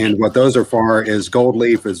 And what those are for is gold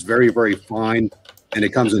leaf is very, very fine, and it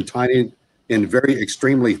comes in very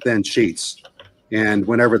extremely thin sheets. And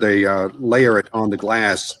whenever they layer it on the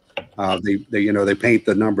glass, they paint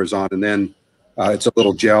the numbers on, and then it's a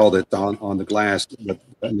little gel that's on the glass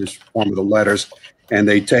in this form of the letters, and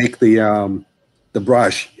they take the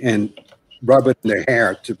brush and rub it in their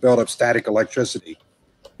hair to build up static electricity.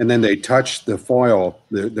 And then they touch the foil,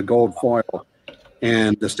 the gold foil,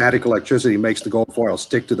 and the static electricity makes the gold foil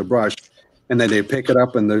stick to the brush. And then they pick it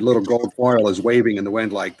up, and the little gold foil is waving in the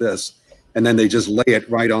wind like this. And then they just lay it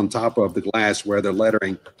right on top of the glass where the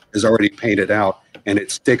lettering is already painted out, and it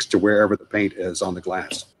sticks to wherever the paint is on the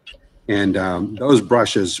glass. And those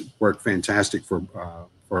brushes work fantastic for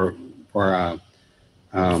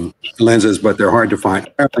lenses, but they're hard to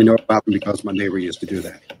find. I only know about them because my neighbor used to do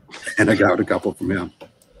that, and I got a couple from him.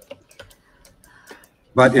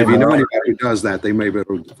 But if you know anybody who does that, they may be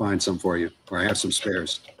able to find some for you, or I have some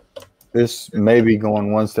spares. This may be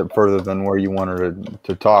going one step further than where you wanted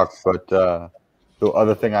to talk, but the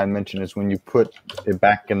other thing I mentioned is when you put it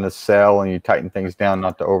back in the cell and you tighten things down,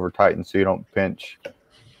 not to over tighten so you don't pinch.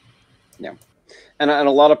 Yeah. And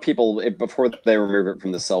a lot of people, before they remove it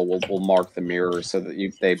from the cell, will mark the mirror so that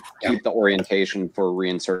they keep the orientation for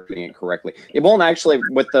reinserting it correctly. It won't actually,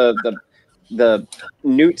 with the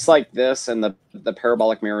newts like this and the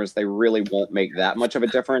parabolic mirrors, they really won't make that much of a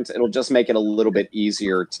difference. It'll just make it a little bit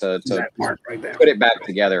easier to put it back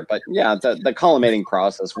together. But yeah, the collimating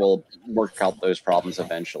process will work out those problems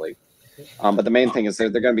eventually. But the main thing is they're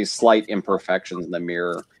going to be slight imperfections in the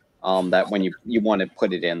mirror that when you want to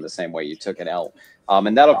put it in the same way you took it out.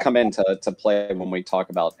 And that'll come into play when we talk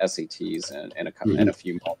about SCTs in a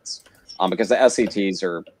few months. Because the SCTs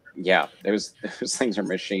are, yeah, those things are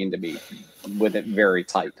machined to be with very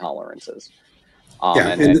tight tolerances.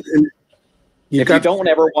 And if you don't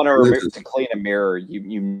ever want to clean a mirror,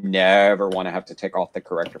 you never want to have to take off the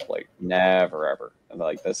corrector plate. Never, ever.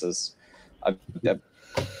 Like, this is,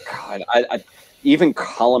 God, even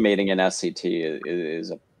collimating an SCT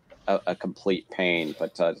is a complete pain,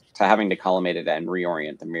 but to having to collimate it and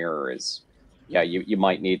reorient the mirror is, yeah, you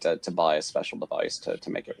might need to buy a special device to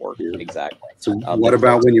make it work exactly. So what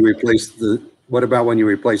about when you replace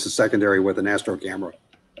the secondary with an Astro camera?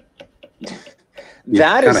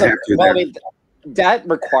 That is that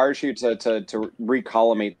requires you to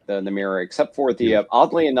recollimate the mirror, except for the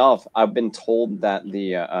oddly enough, I've been told that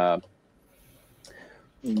the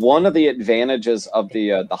one of the advantages of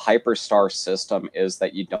the Hyperstar system is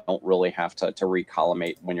that you don't really have to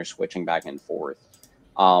recollimate when you're switching back and forth,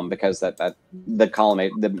 because the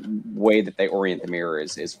way that they orient the mirror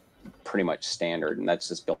is pretty much standard, and that's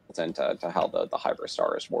just built into how the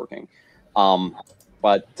Hyperstar is working.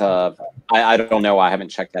 But I don't know. I haven't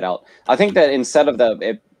checked that out. I think that instead of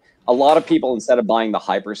a lot of people, instead of buying the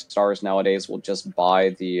Hyperstars nowadays, will just buy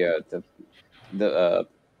the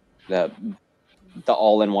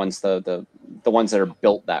all-in-ones, the ones that are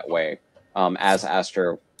built that way, as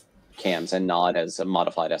Astro cams and not as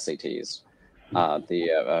modified SCTs.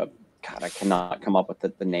 God, I cannot come up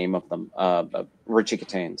with the name of them. Richie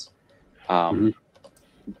Catains.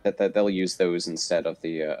 that they'll use those instead of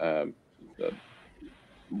the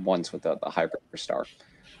ones with the Hyperstar.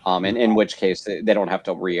 And in which case they don't have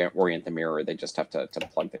to reorient the mirror; they just have to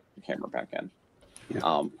plug the camera back in.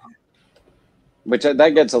 Yeah. Which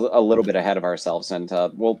that gets a little bit ahead of ourselves, and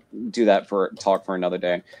we'll do that talk for another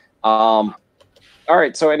day. All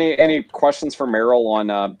right. So any questions for Merrill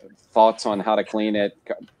on thoughts on how to clean it,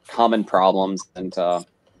 common problems, and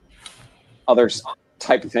other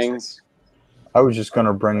type of things? I was just going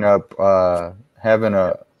to bring up having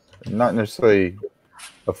not necessarily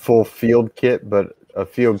a full field kit, but a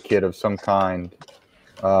field kit of some kind.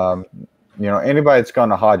 You know, anybody that's gone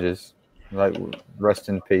to Hodges, like, rest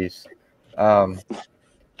in peace.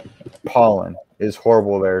 Pollen is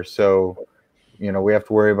horrible there, so you know we have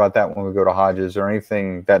to worry about that when we go to Hodges or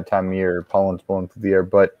anything that time of year. Pollen's blowing through the air,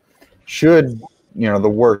 but should the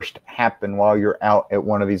worst happen while you're out at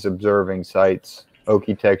one of these observing sites,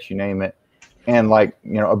 Okie-Tex, you name it, and like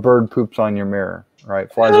a bird poops on your mirror,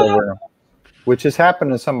 right? Flies over, which has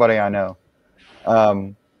happened to somebody I know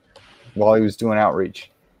while he was doing outreach.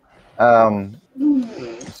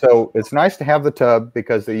 So it's nice to have the tub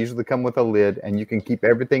because they usually come with a lid and you can keep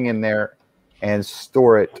everything in there and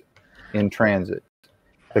store it in transit.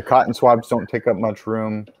 The cotton swabs don't take up much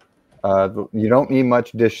room. You don't need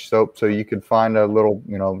much dish soap, so you could find a little,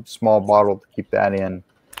 small bottle to keep that in.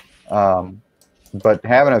 But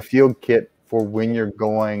having a field kit for when you're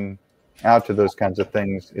going out to those kinds of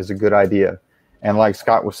things is a good idea. And like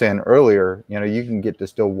Scott was saying earlier, you can get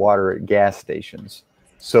distilled water at gas stations.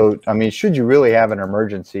 So, I mean, should you really have an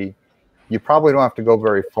emergency, you probably don't have to go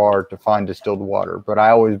very far to find distilled water, but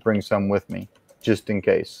I always bring some with me just in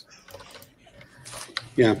case.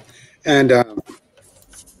 Yeah. And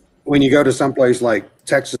when you go to someplace like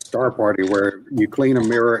Texas Star Party where you clean a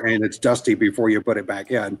mirror and it's dusty before you put it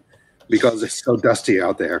back in because it's so dusty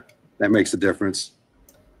out there, that makes a difference.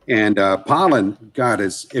 And pollen, God,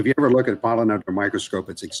 if you ever look at pollen under a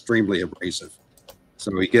microscope, it's extremely abrasive.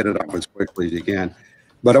 So you get it off as quickly as you can.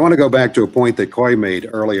 But I want to go back to a point that Coy made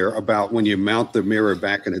earlier about when you mount the mirror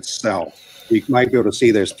back in its cell. You might be able to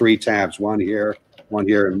see there's 3 tabs, one here,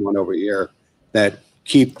 and one over here, that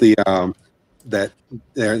keep the there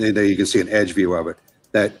you can see an edge view of it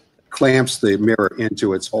that clamps the mirror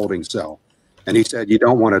into its holding cell. And he said you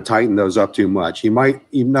don't want to tighten those up too much. You might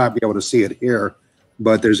even not be able to see it here,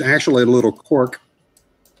 but there's actually a little cork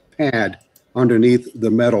pad underneath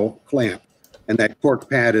the metal clamp, and that cork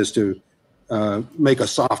pad is to make a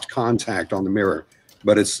soft contact on the mirror,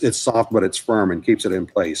 but it's soft, but it's firm and keeps it in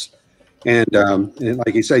place. And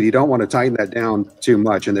like you said, you don't want to tighten that down too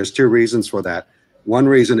much. And there's 2 reasons for that. One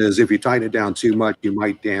reason is if you tighten it down too much, you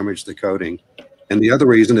might damage the coating. And the other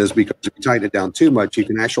reason is because if you tighten it down too much, you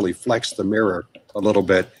can actually flex the mirror a little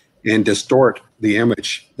bit and distort the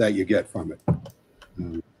image that you get from it.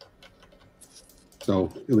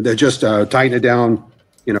 So they just tighten it down,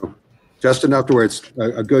 just enough to where it's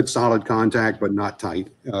a good solid contact, but not tight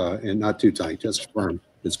and not too tight, just firm.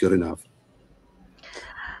 It's good enough.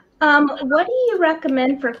 What do you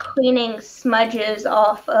recommend for cleaning smudges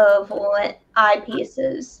off of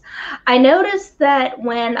eyepieces? I noticed that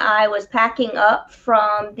when I was packing up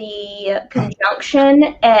from the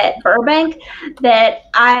conjunction at Burbank, that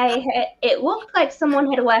it looked like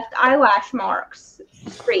someone had left eyelash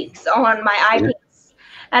streaks on my eyepiece.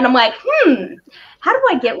 And I'm like, how do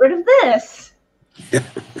I get rid of this?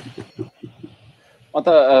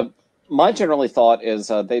 Well, my generally thought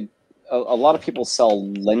is a lot of people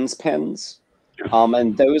sell lens pens,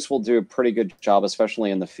 and those will do a pretty good job,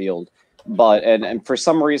 especially in the field. But and for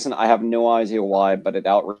some reason, I have no idea why, but at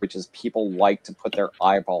outreaches, people like to put their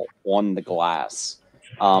eyeball on the glass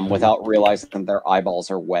without realizing that their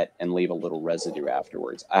eyeballs are wet and leave a little residue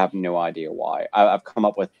afterwards. I have no idea why. I've come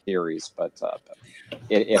up with theories, but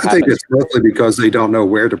it I think it's mostly because they don't know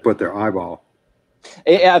where to put their eyeball.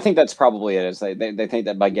 I think that's probably it. Is they think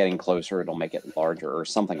that by getting closer, it'll make it larger or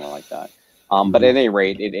something like that. But at any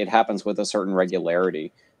rate, it happens with a certain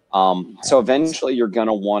regularity. So eventually, you're going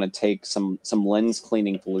to want to take some lens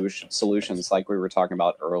cleaning solutions, like we were talking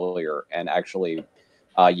about earlier, and actually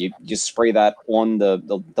you spray that on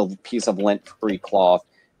the piece of lint-free cloth,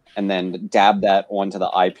 and then dab that onto the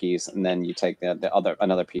eyepiece, and then you take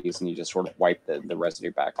another piece and you just sort of wipe the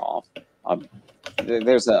residue back off.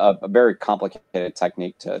 There's a very complicated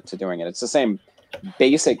technique to doing it. It's the same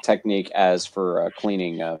basic technique as for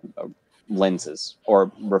cleaning lenses or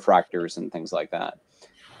refractors and things like that.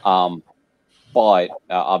 But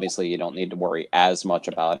obviously you don't need to worry as much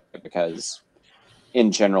about it because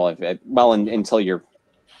in general, until you're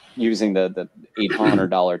using the $800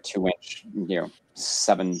 2-inch,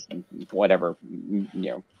 7 whatever,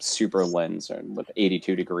 super lens with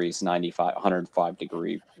 82 degrees, 95, 105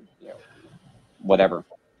 degree, whatever.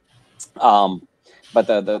 But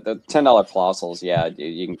the $10 colossals, yeah,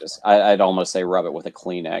 you can just, I'd almost say rub it with a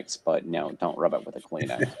Kleenex, but no, don't rub it with a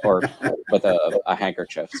Kleenex or with a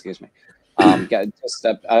handkerchief, excuse me. Get just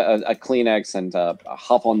a Kleenex and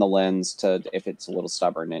hop on the lens if it's a little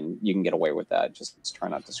stubborn, and you can get away with that. Just try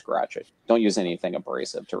not to scratch it. Don't use anything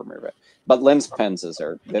abrasive to remove it. But lens pens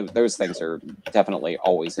those things are definitely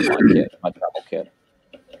always in my travel kit.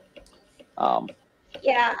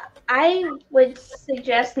 Yeah, I would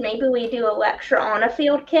suggest maybe we do a lecture on a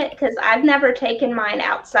field kit, because I've never taken mine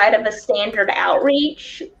outside of a standard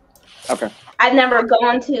outreach. Okay. I've never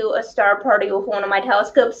gone to a star party with one of my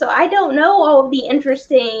telescopes, so I don't know all of the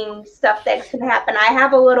interesting stuff that can happen. I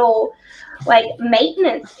have a little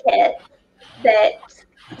maintenance kit that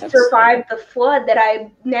survived the flood that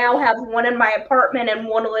I now have one in my apartment and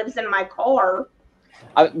one lives in my car.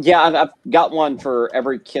 Yeah, I've got one for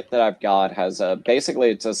every kit that I've got. Has basically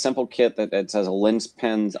it's a simple kit that it has a lens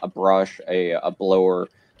pen, a brush, a blower,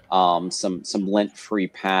 some lint-free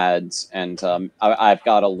pads, and I've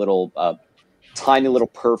got a little tiny little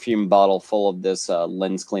perfume bottle full of this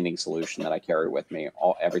lens cleaning solution that I carry with me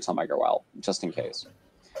every time I go out, just in case.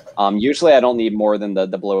 Usually I don't need more than the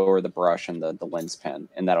blower, the brush, and the lens pen,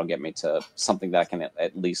 and that'll get me to something that I can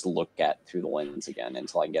at least look at through the lens again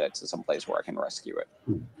until I get it to some place where I can rescue it.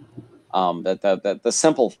 The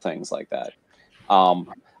simple things like that.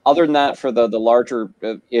 Other than that, for the larger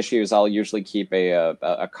issues, I'll usually keep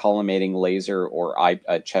a collimating laser or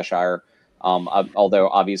a Cheshire. Although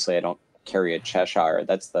obviously I don't carry a Cheshire.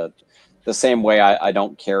 That's the same way I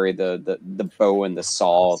don't carry the bow and the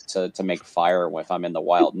saw to make fire if I'm in the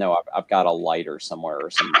wild. No, I've got a lighter somewhere or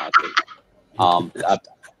some magic.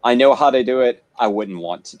 I know how to do it. I wouldn't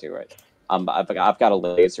want to do it. I've got a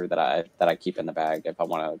laser that I keep in the bag if I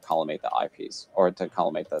want to collimate the eyepiece or to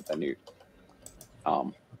collimate the newt.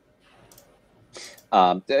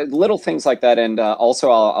 Little things like that, and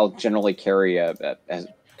also I'll generally carry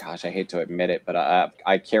gosh, I hate to admit it, but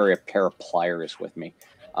I carry a pair of pliers with me.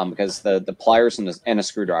 Because the pliers and a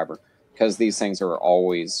screwdriver, because these things are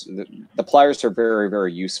always, the pliers are very,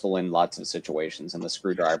 very useful in lots of situations, and the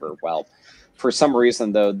screwdriver, well, for some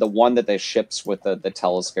reason, the one that they ships with the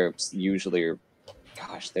telescopes usually are,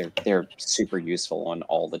 gosh, they're super useful on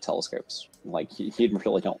all the telescopes. Like, you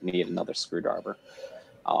really don't need another screwdriver,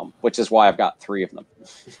 which is why I've got 3 of them.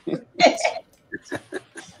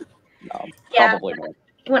 Probably more.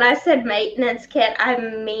 When I said maintenance kit,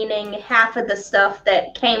 I'm meaning half of the stuff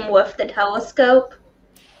that came with the telescope.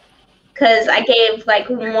 Because I gave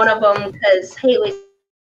one of them because Haley.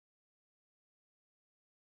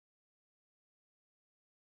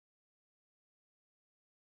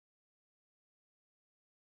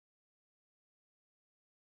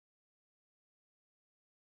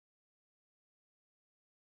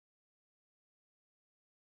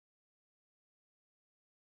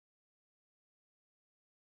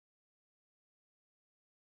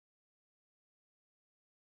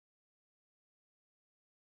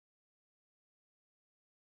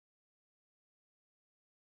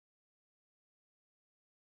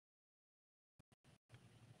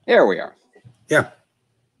 There we are. Yeah.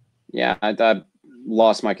 Yeah, I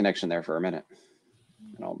lost my connection there for a minute.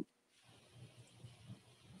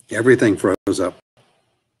 Everything froze up.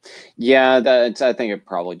 Yeah, I think it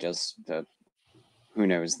probably just who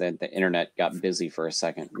knows, that the internet got busy for a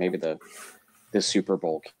second. Maybe the Super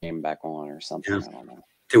Bowl came back on or something. Yeah. I don't know.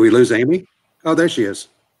 Did we lose Amy? Oh, there she is.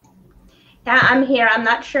 Yeah, I'm here. I'm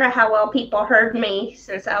not sure how well people heard me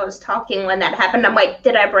since I was talking when that happened. I'm like,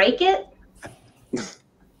 did I break it?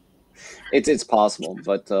 It's possible,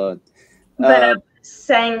 but I'm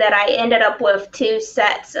saying that I ended up with 2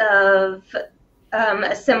 sets of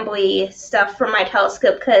assembly stuff for my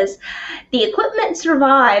telescope because the equipment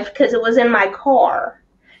survived because it was in my car.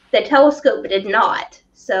 The telescope did not.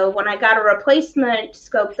 So when I got a replacement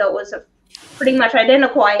scope that was pretty much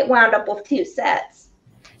identical, I wound up with 2 sets.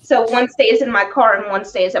 So one stays in my car and one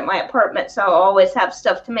stays at my apartment. So I'll always have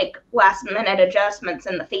stuff to make last minute adjustments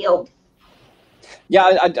in the field.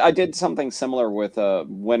 Yeah, I did something similar with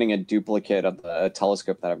winning a duplicate of the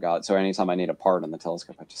telescope that I've got. So anytime I need a part on the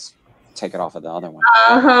telescope, I just take it off of the other one.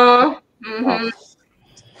 Mm-hmm.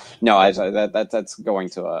 No, that's going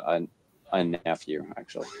to a nephew,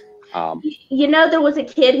 actually. There was a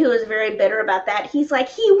kid who was very bitter about that. He's like,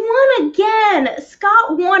 he won again.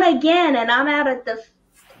 Scott won again, and I'm out at the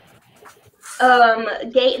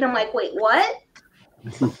gate, and I'm like, wait, what?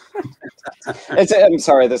 I'm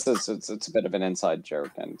sorry. This is it's a bit of an inside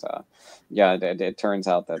joke, and yeah, it turns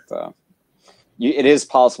out that it is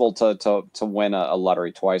possible to win a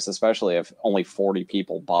lottery twice, especially if only 40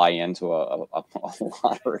 people buy into a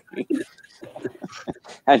lottery,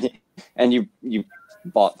 and you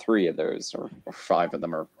bought 3 of those or 5 of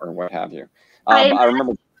them or what have you. I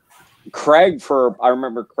remember Craig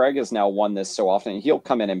has now won this so often. He'll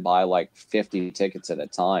come in and buy like 50 tickets at a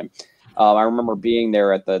time. I remember being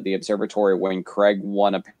there at the observatory when Craig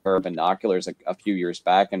won a pair of binoculars a few years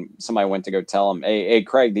back, and somebody went to go tell him, hey,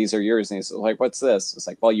 Craig, these are yours. And he's like, what's this? It's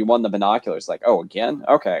like, well, you won the binoculars. Like, oh, again?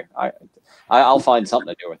 Okay. I'll find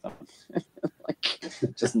something to do with them. Like,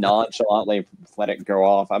 just nonchalantly let it go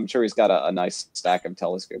off. I'm sure he's got a nice stack of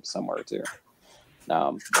telescopes somewhere too.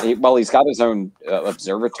 He's got his own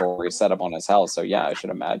observatory set up on his house, so yeah, I should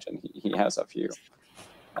imagine he has a few.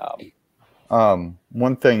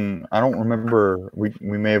 One thing I don't remember, we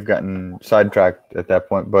may have gotten sidetracked at that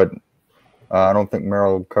point, but I don't think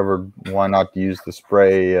Merrill covered why not to use the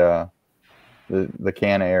spray, the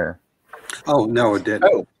can of air. Oh no, it didn't.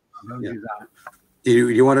 Oh, yeah.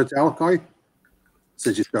 You want to tell, Coy?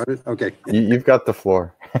 Since you started, okay. You've got the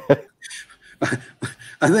floor.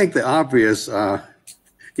 I think the obvious,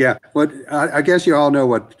 yeah. But I guess you all know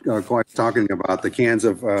what Coy's talking about. The cans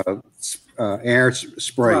of air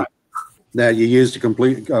spray. Right. That you use to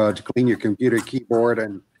clean your computer keyboard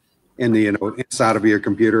and in the inside of your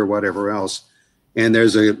computer or whatever else. And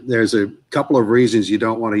there's a couple of reasons you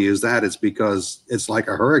don't want to use that. It's because it's like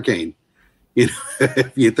a hurricane.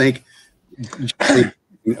 If you think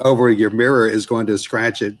over your mirror is going to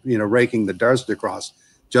scratch it, raking the dust across.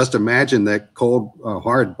 Just imagine that cold,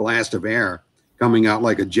 hard blast of air coming out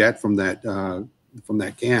like a jet from that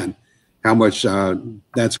can. How much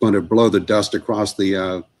that's going to blow the dust across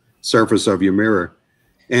the surface of your mirror.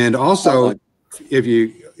 And also,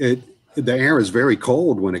 the air is very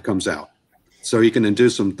cold when it comes out, so you can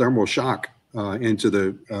induce some thermal shock into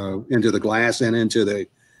the glass and into the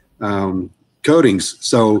coatings.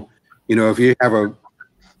 So if you have a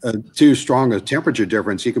too strong a temperature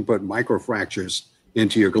difference, you can put microfractures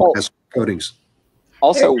into your glass coatings.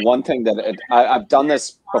 Also, one thing that I've done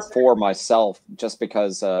this before myself, just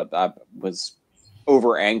because I was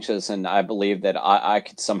over anxious, and I believe that I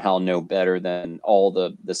could somehow know better than all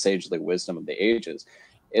the sagely wisdom of the ages,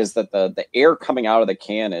 is that the air coming out of the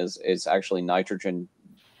can is actually nitrogen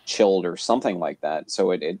chilled or something like that.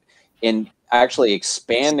 So it in actually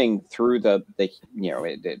expanding through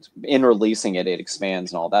in releasing it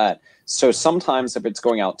expands and all that. So sometimes if it's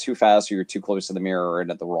going out too fast or you're too close to the mirror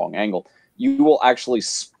and at the wrong angle, you will actually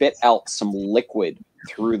spit out some liquid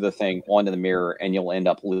through the thing onto the mirror, and you'll end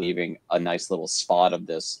up leaving a nice little spot of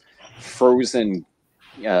this frozen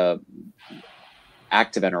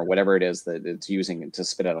activant or whatever it is that it's using to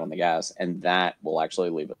spit out on the gas, and that will actually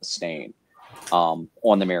leave a stain on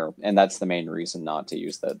the mirror. And that's the main reason not to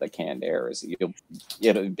use the canned air. Is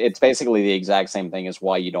it's basically the exact same thing as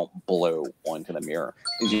why you don't blow onto the mirror,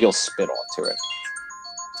 is you'll spit onto it.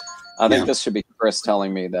 I think this should be Chris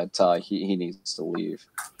telling me that he needs to leave.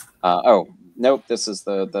 Oh, nope, this is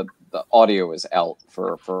the audio is out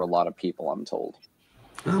for a lot of people, I'm told.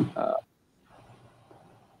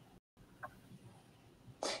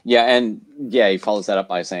 He follows that up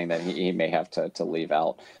by saying that he may have to leave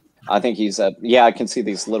out. I think he's I can see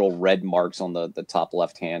these little red marks on the top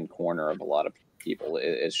left-hand corner of a lot of people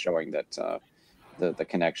is showing that the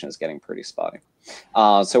connection is getting pretty spotty.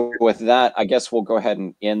 So with that, I guess we'll go ahead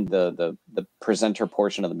and end the presenter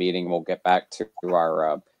portion of the meeting. We'll get back to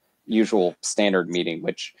our usual standard meeting,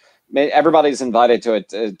 which everybody's invited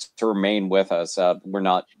to remain with us. We're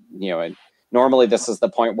not, normally this is the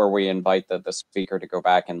point where we invite the speaker to go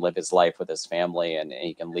back and live his life with his family, and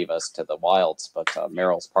he can leave us to the wilds. But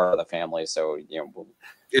Merrill's part of the family, so we'll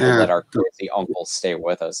let our crazy uncle stay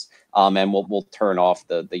with us. And we'll turn off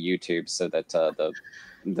the YouTube so that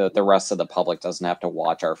the rest of the public doesn't have to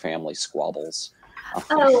watch our family squabbles.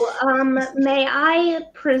 May I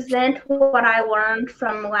present what I learned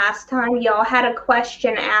from last time? Y'all had a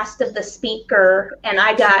question asked of the speaker, and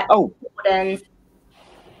I got in.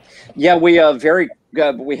 Yeah, we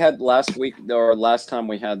we had last week, or last time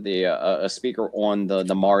we had a speaker on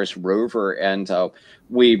the Mars rover, and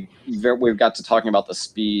we got to talking about the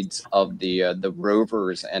speeds of the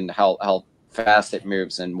rovers and how fast it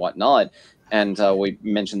moves and whatnot. And we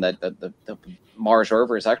mentioned that the Mars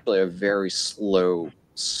rover is actually a very slow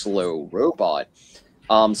robot.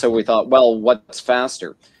 So we thought, well, what's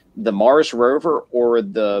faster, the Mars rover or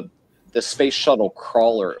the space shuttle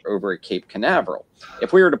crawler over at Cape Canaveral?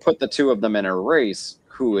 If we were to put the two of them in a race,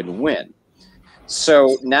 who would win?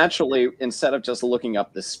 So naturally, instead of just looking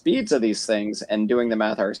up the speeds of these things and doing the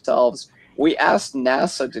math ourselves, we asked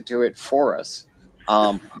NASA to do it for us,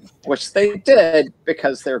 which they did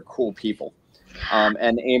because they're cool people.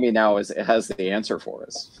 And Amy now has the answer for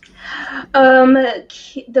us.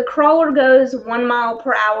 The crawler goes 1 mile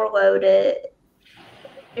per hour loaded,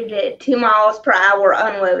 2 miles per hour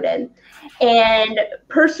unloaded. And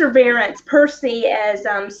Perseverance, Percy, as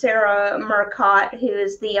Sarah Murcott, who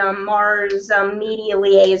is the Mars media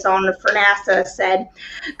liaison for NASA, said,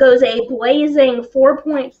 goes a blazing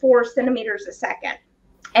 4.4 centimeters a second.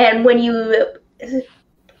 And when you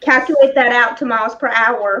calculate that out to miles per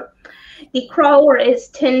hour, the crawler is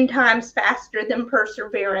 10 times faster than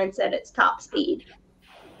Perseverance at its top speed.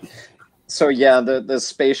 So yeah, the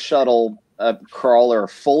space shuttle crawler,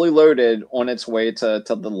 fully loaded on its way to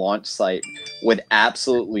the launch site, would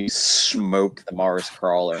absolutely smoke the Mars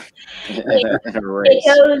crawler in a race.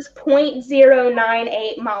 It goes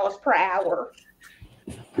 0.098 miles per hour.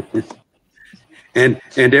 And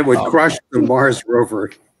it would crush the Mars rover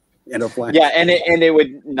in a flash. Yeah, and it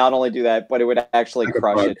would not only do that, but it would actually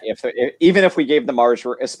crush it even if we gave the Mars,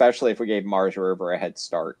 especially if we gave Mars rover a head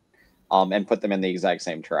start, and put them in the exact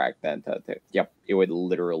same track, then yep, it would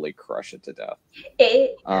literally crush it to death.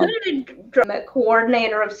 It could a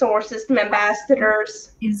coordinator of solar system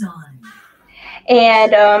ambassadors Is on.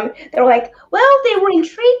 and they're like, well, they were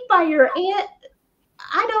intrigued by your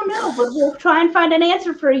I don't know, but we'll try and find an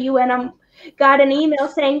answer for you. And got an email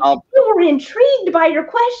saying, you were intrigued by your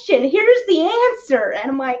question. Here's the answer.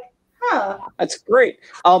 And I'm like, huh. That's great.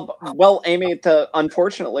 Well, Amy,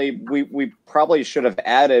 unfortunately, we probably should have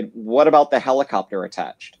added, what about the helicopter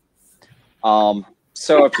attached?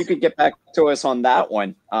 So if you could get back to us on that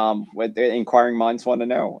one, what the inquiring minds want to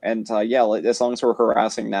know. And yeah, as long as we're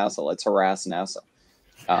harassing NASA, let's harass NASA.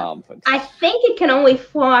 I think it can only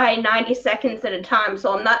fly 90 seconds at a time,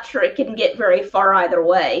 so I'm not sure it can get very far either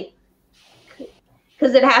way.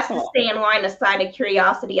 Because it has to stay in line of sight of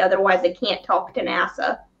Curiosity, otherwise it can't talk to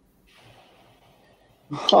NASA.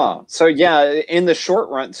 Huh. So yeah, in the short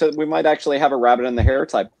run, so we might actually have a rabbit in the hair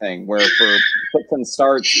type thing, where for fits and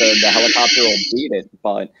starts, the helicopter will beat it,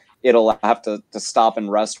 but it'll have to stop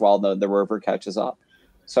and rest while the rover catches up.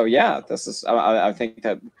 So yeah, this is I think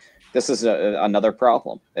that this is another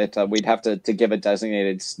problem. We'd have to give a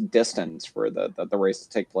designated distance for the race to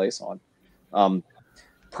take place on.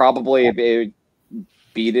 Probably it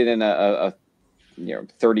beat it in a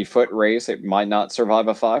 30-foot race. It might not survive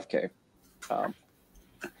a 5K.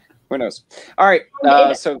 Who knows? All right.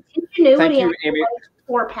 So thank you, Amy.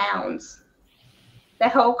 4 pounds. The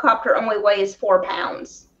helicopter only weighs 4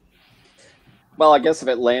 pounds. Well, I guess if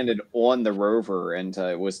it landed on the rover and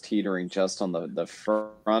it was teetering just on the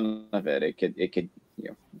front of it, it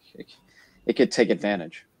could take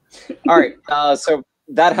advantage. All right. So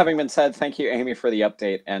that having been said, thank you, Amy, for the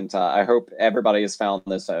update, and I hope everybody has found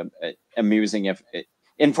this amusing,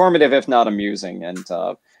 informative, if not amusing, and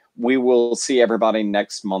we will see everybody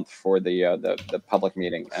next month for the public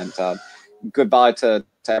meeting. And goodbye to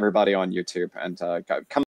everybody on YouTube, and come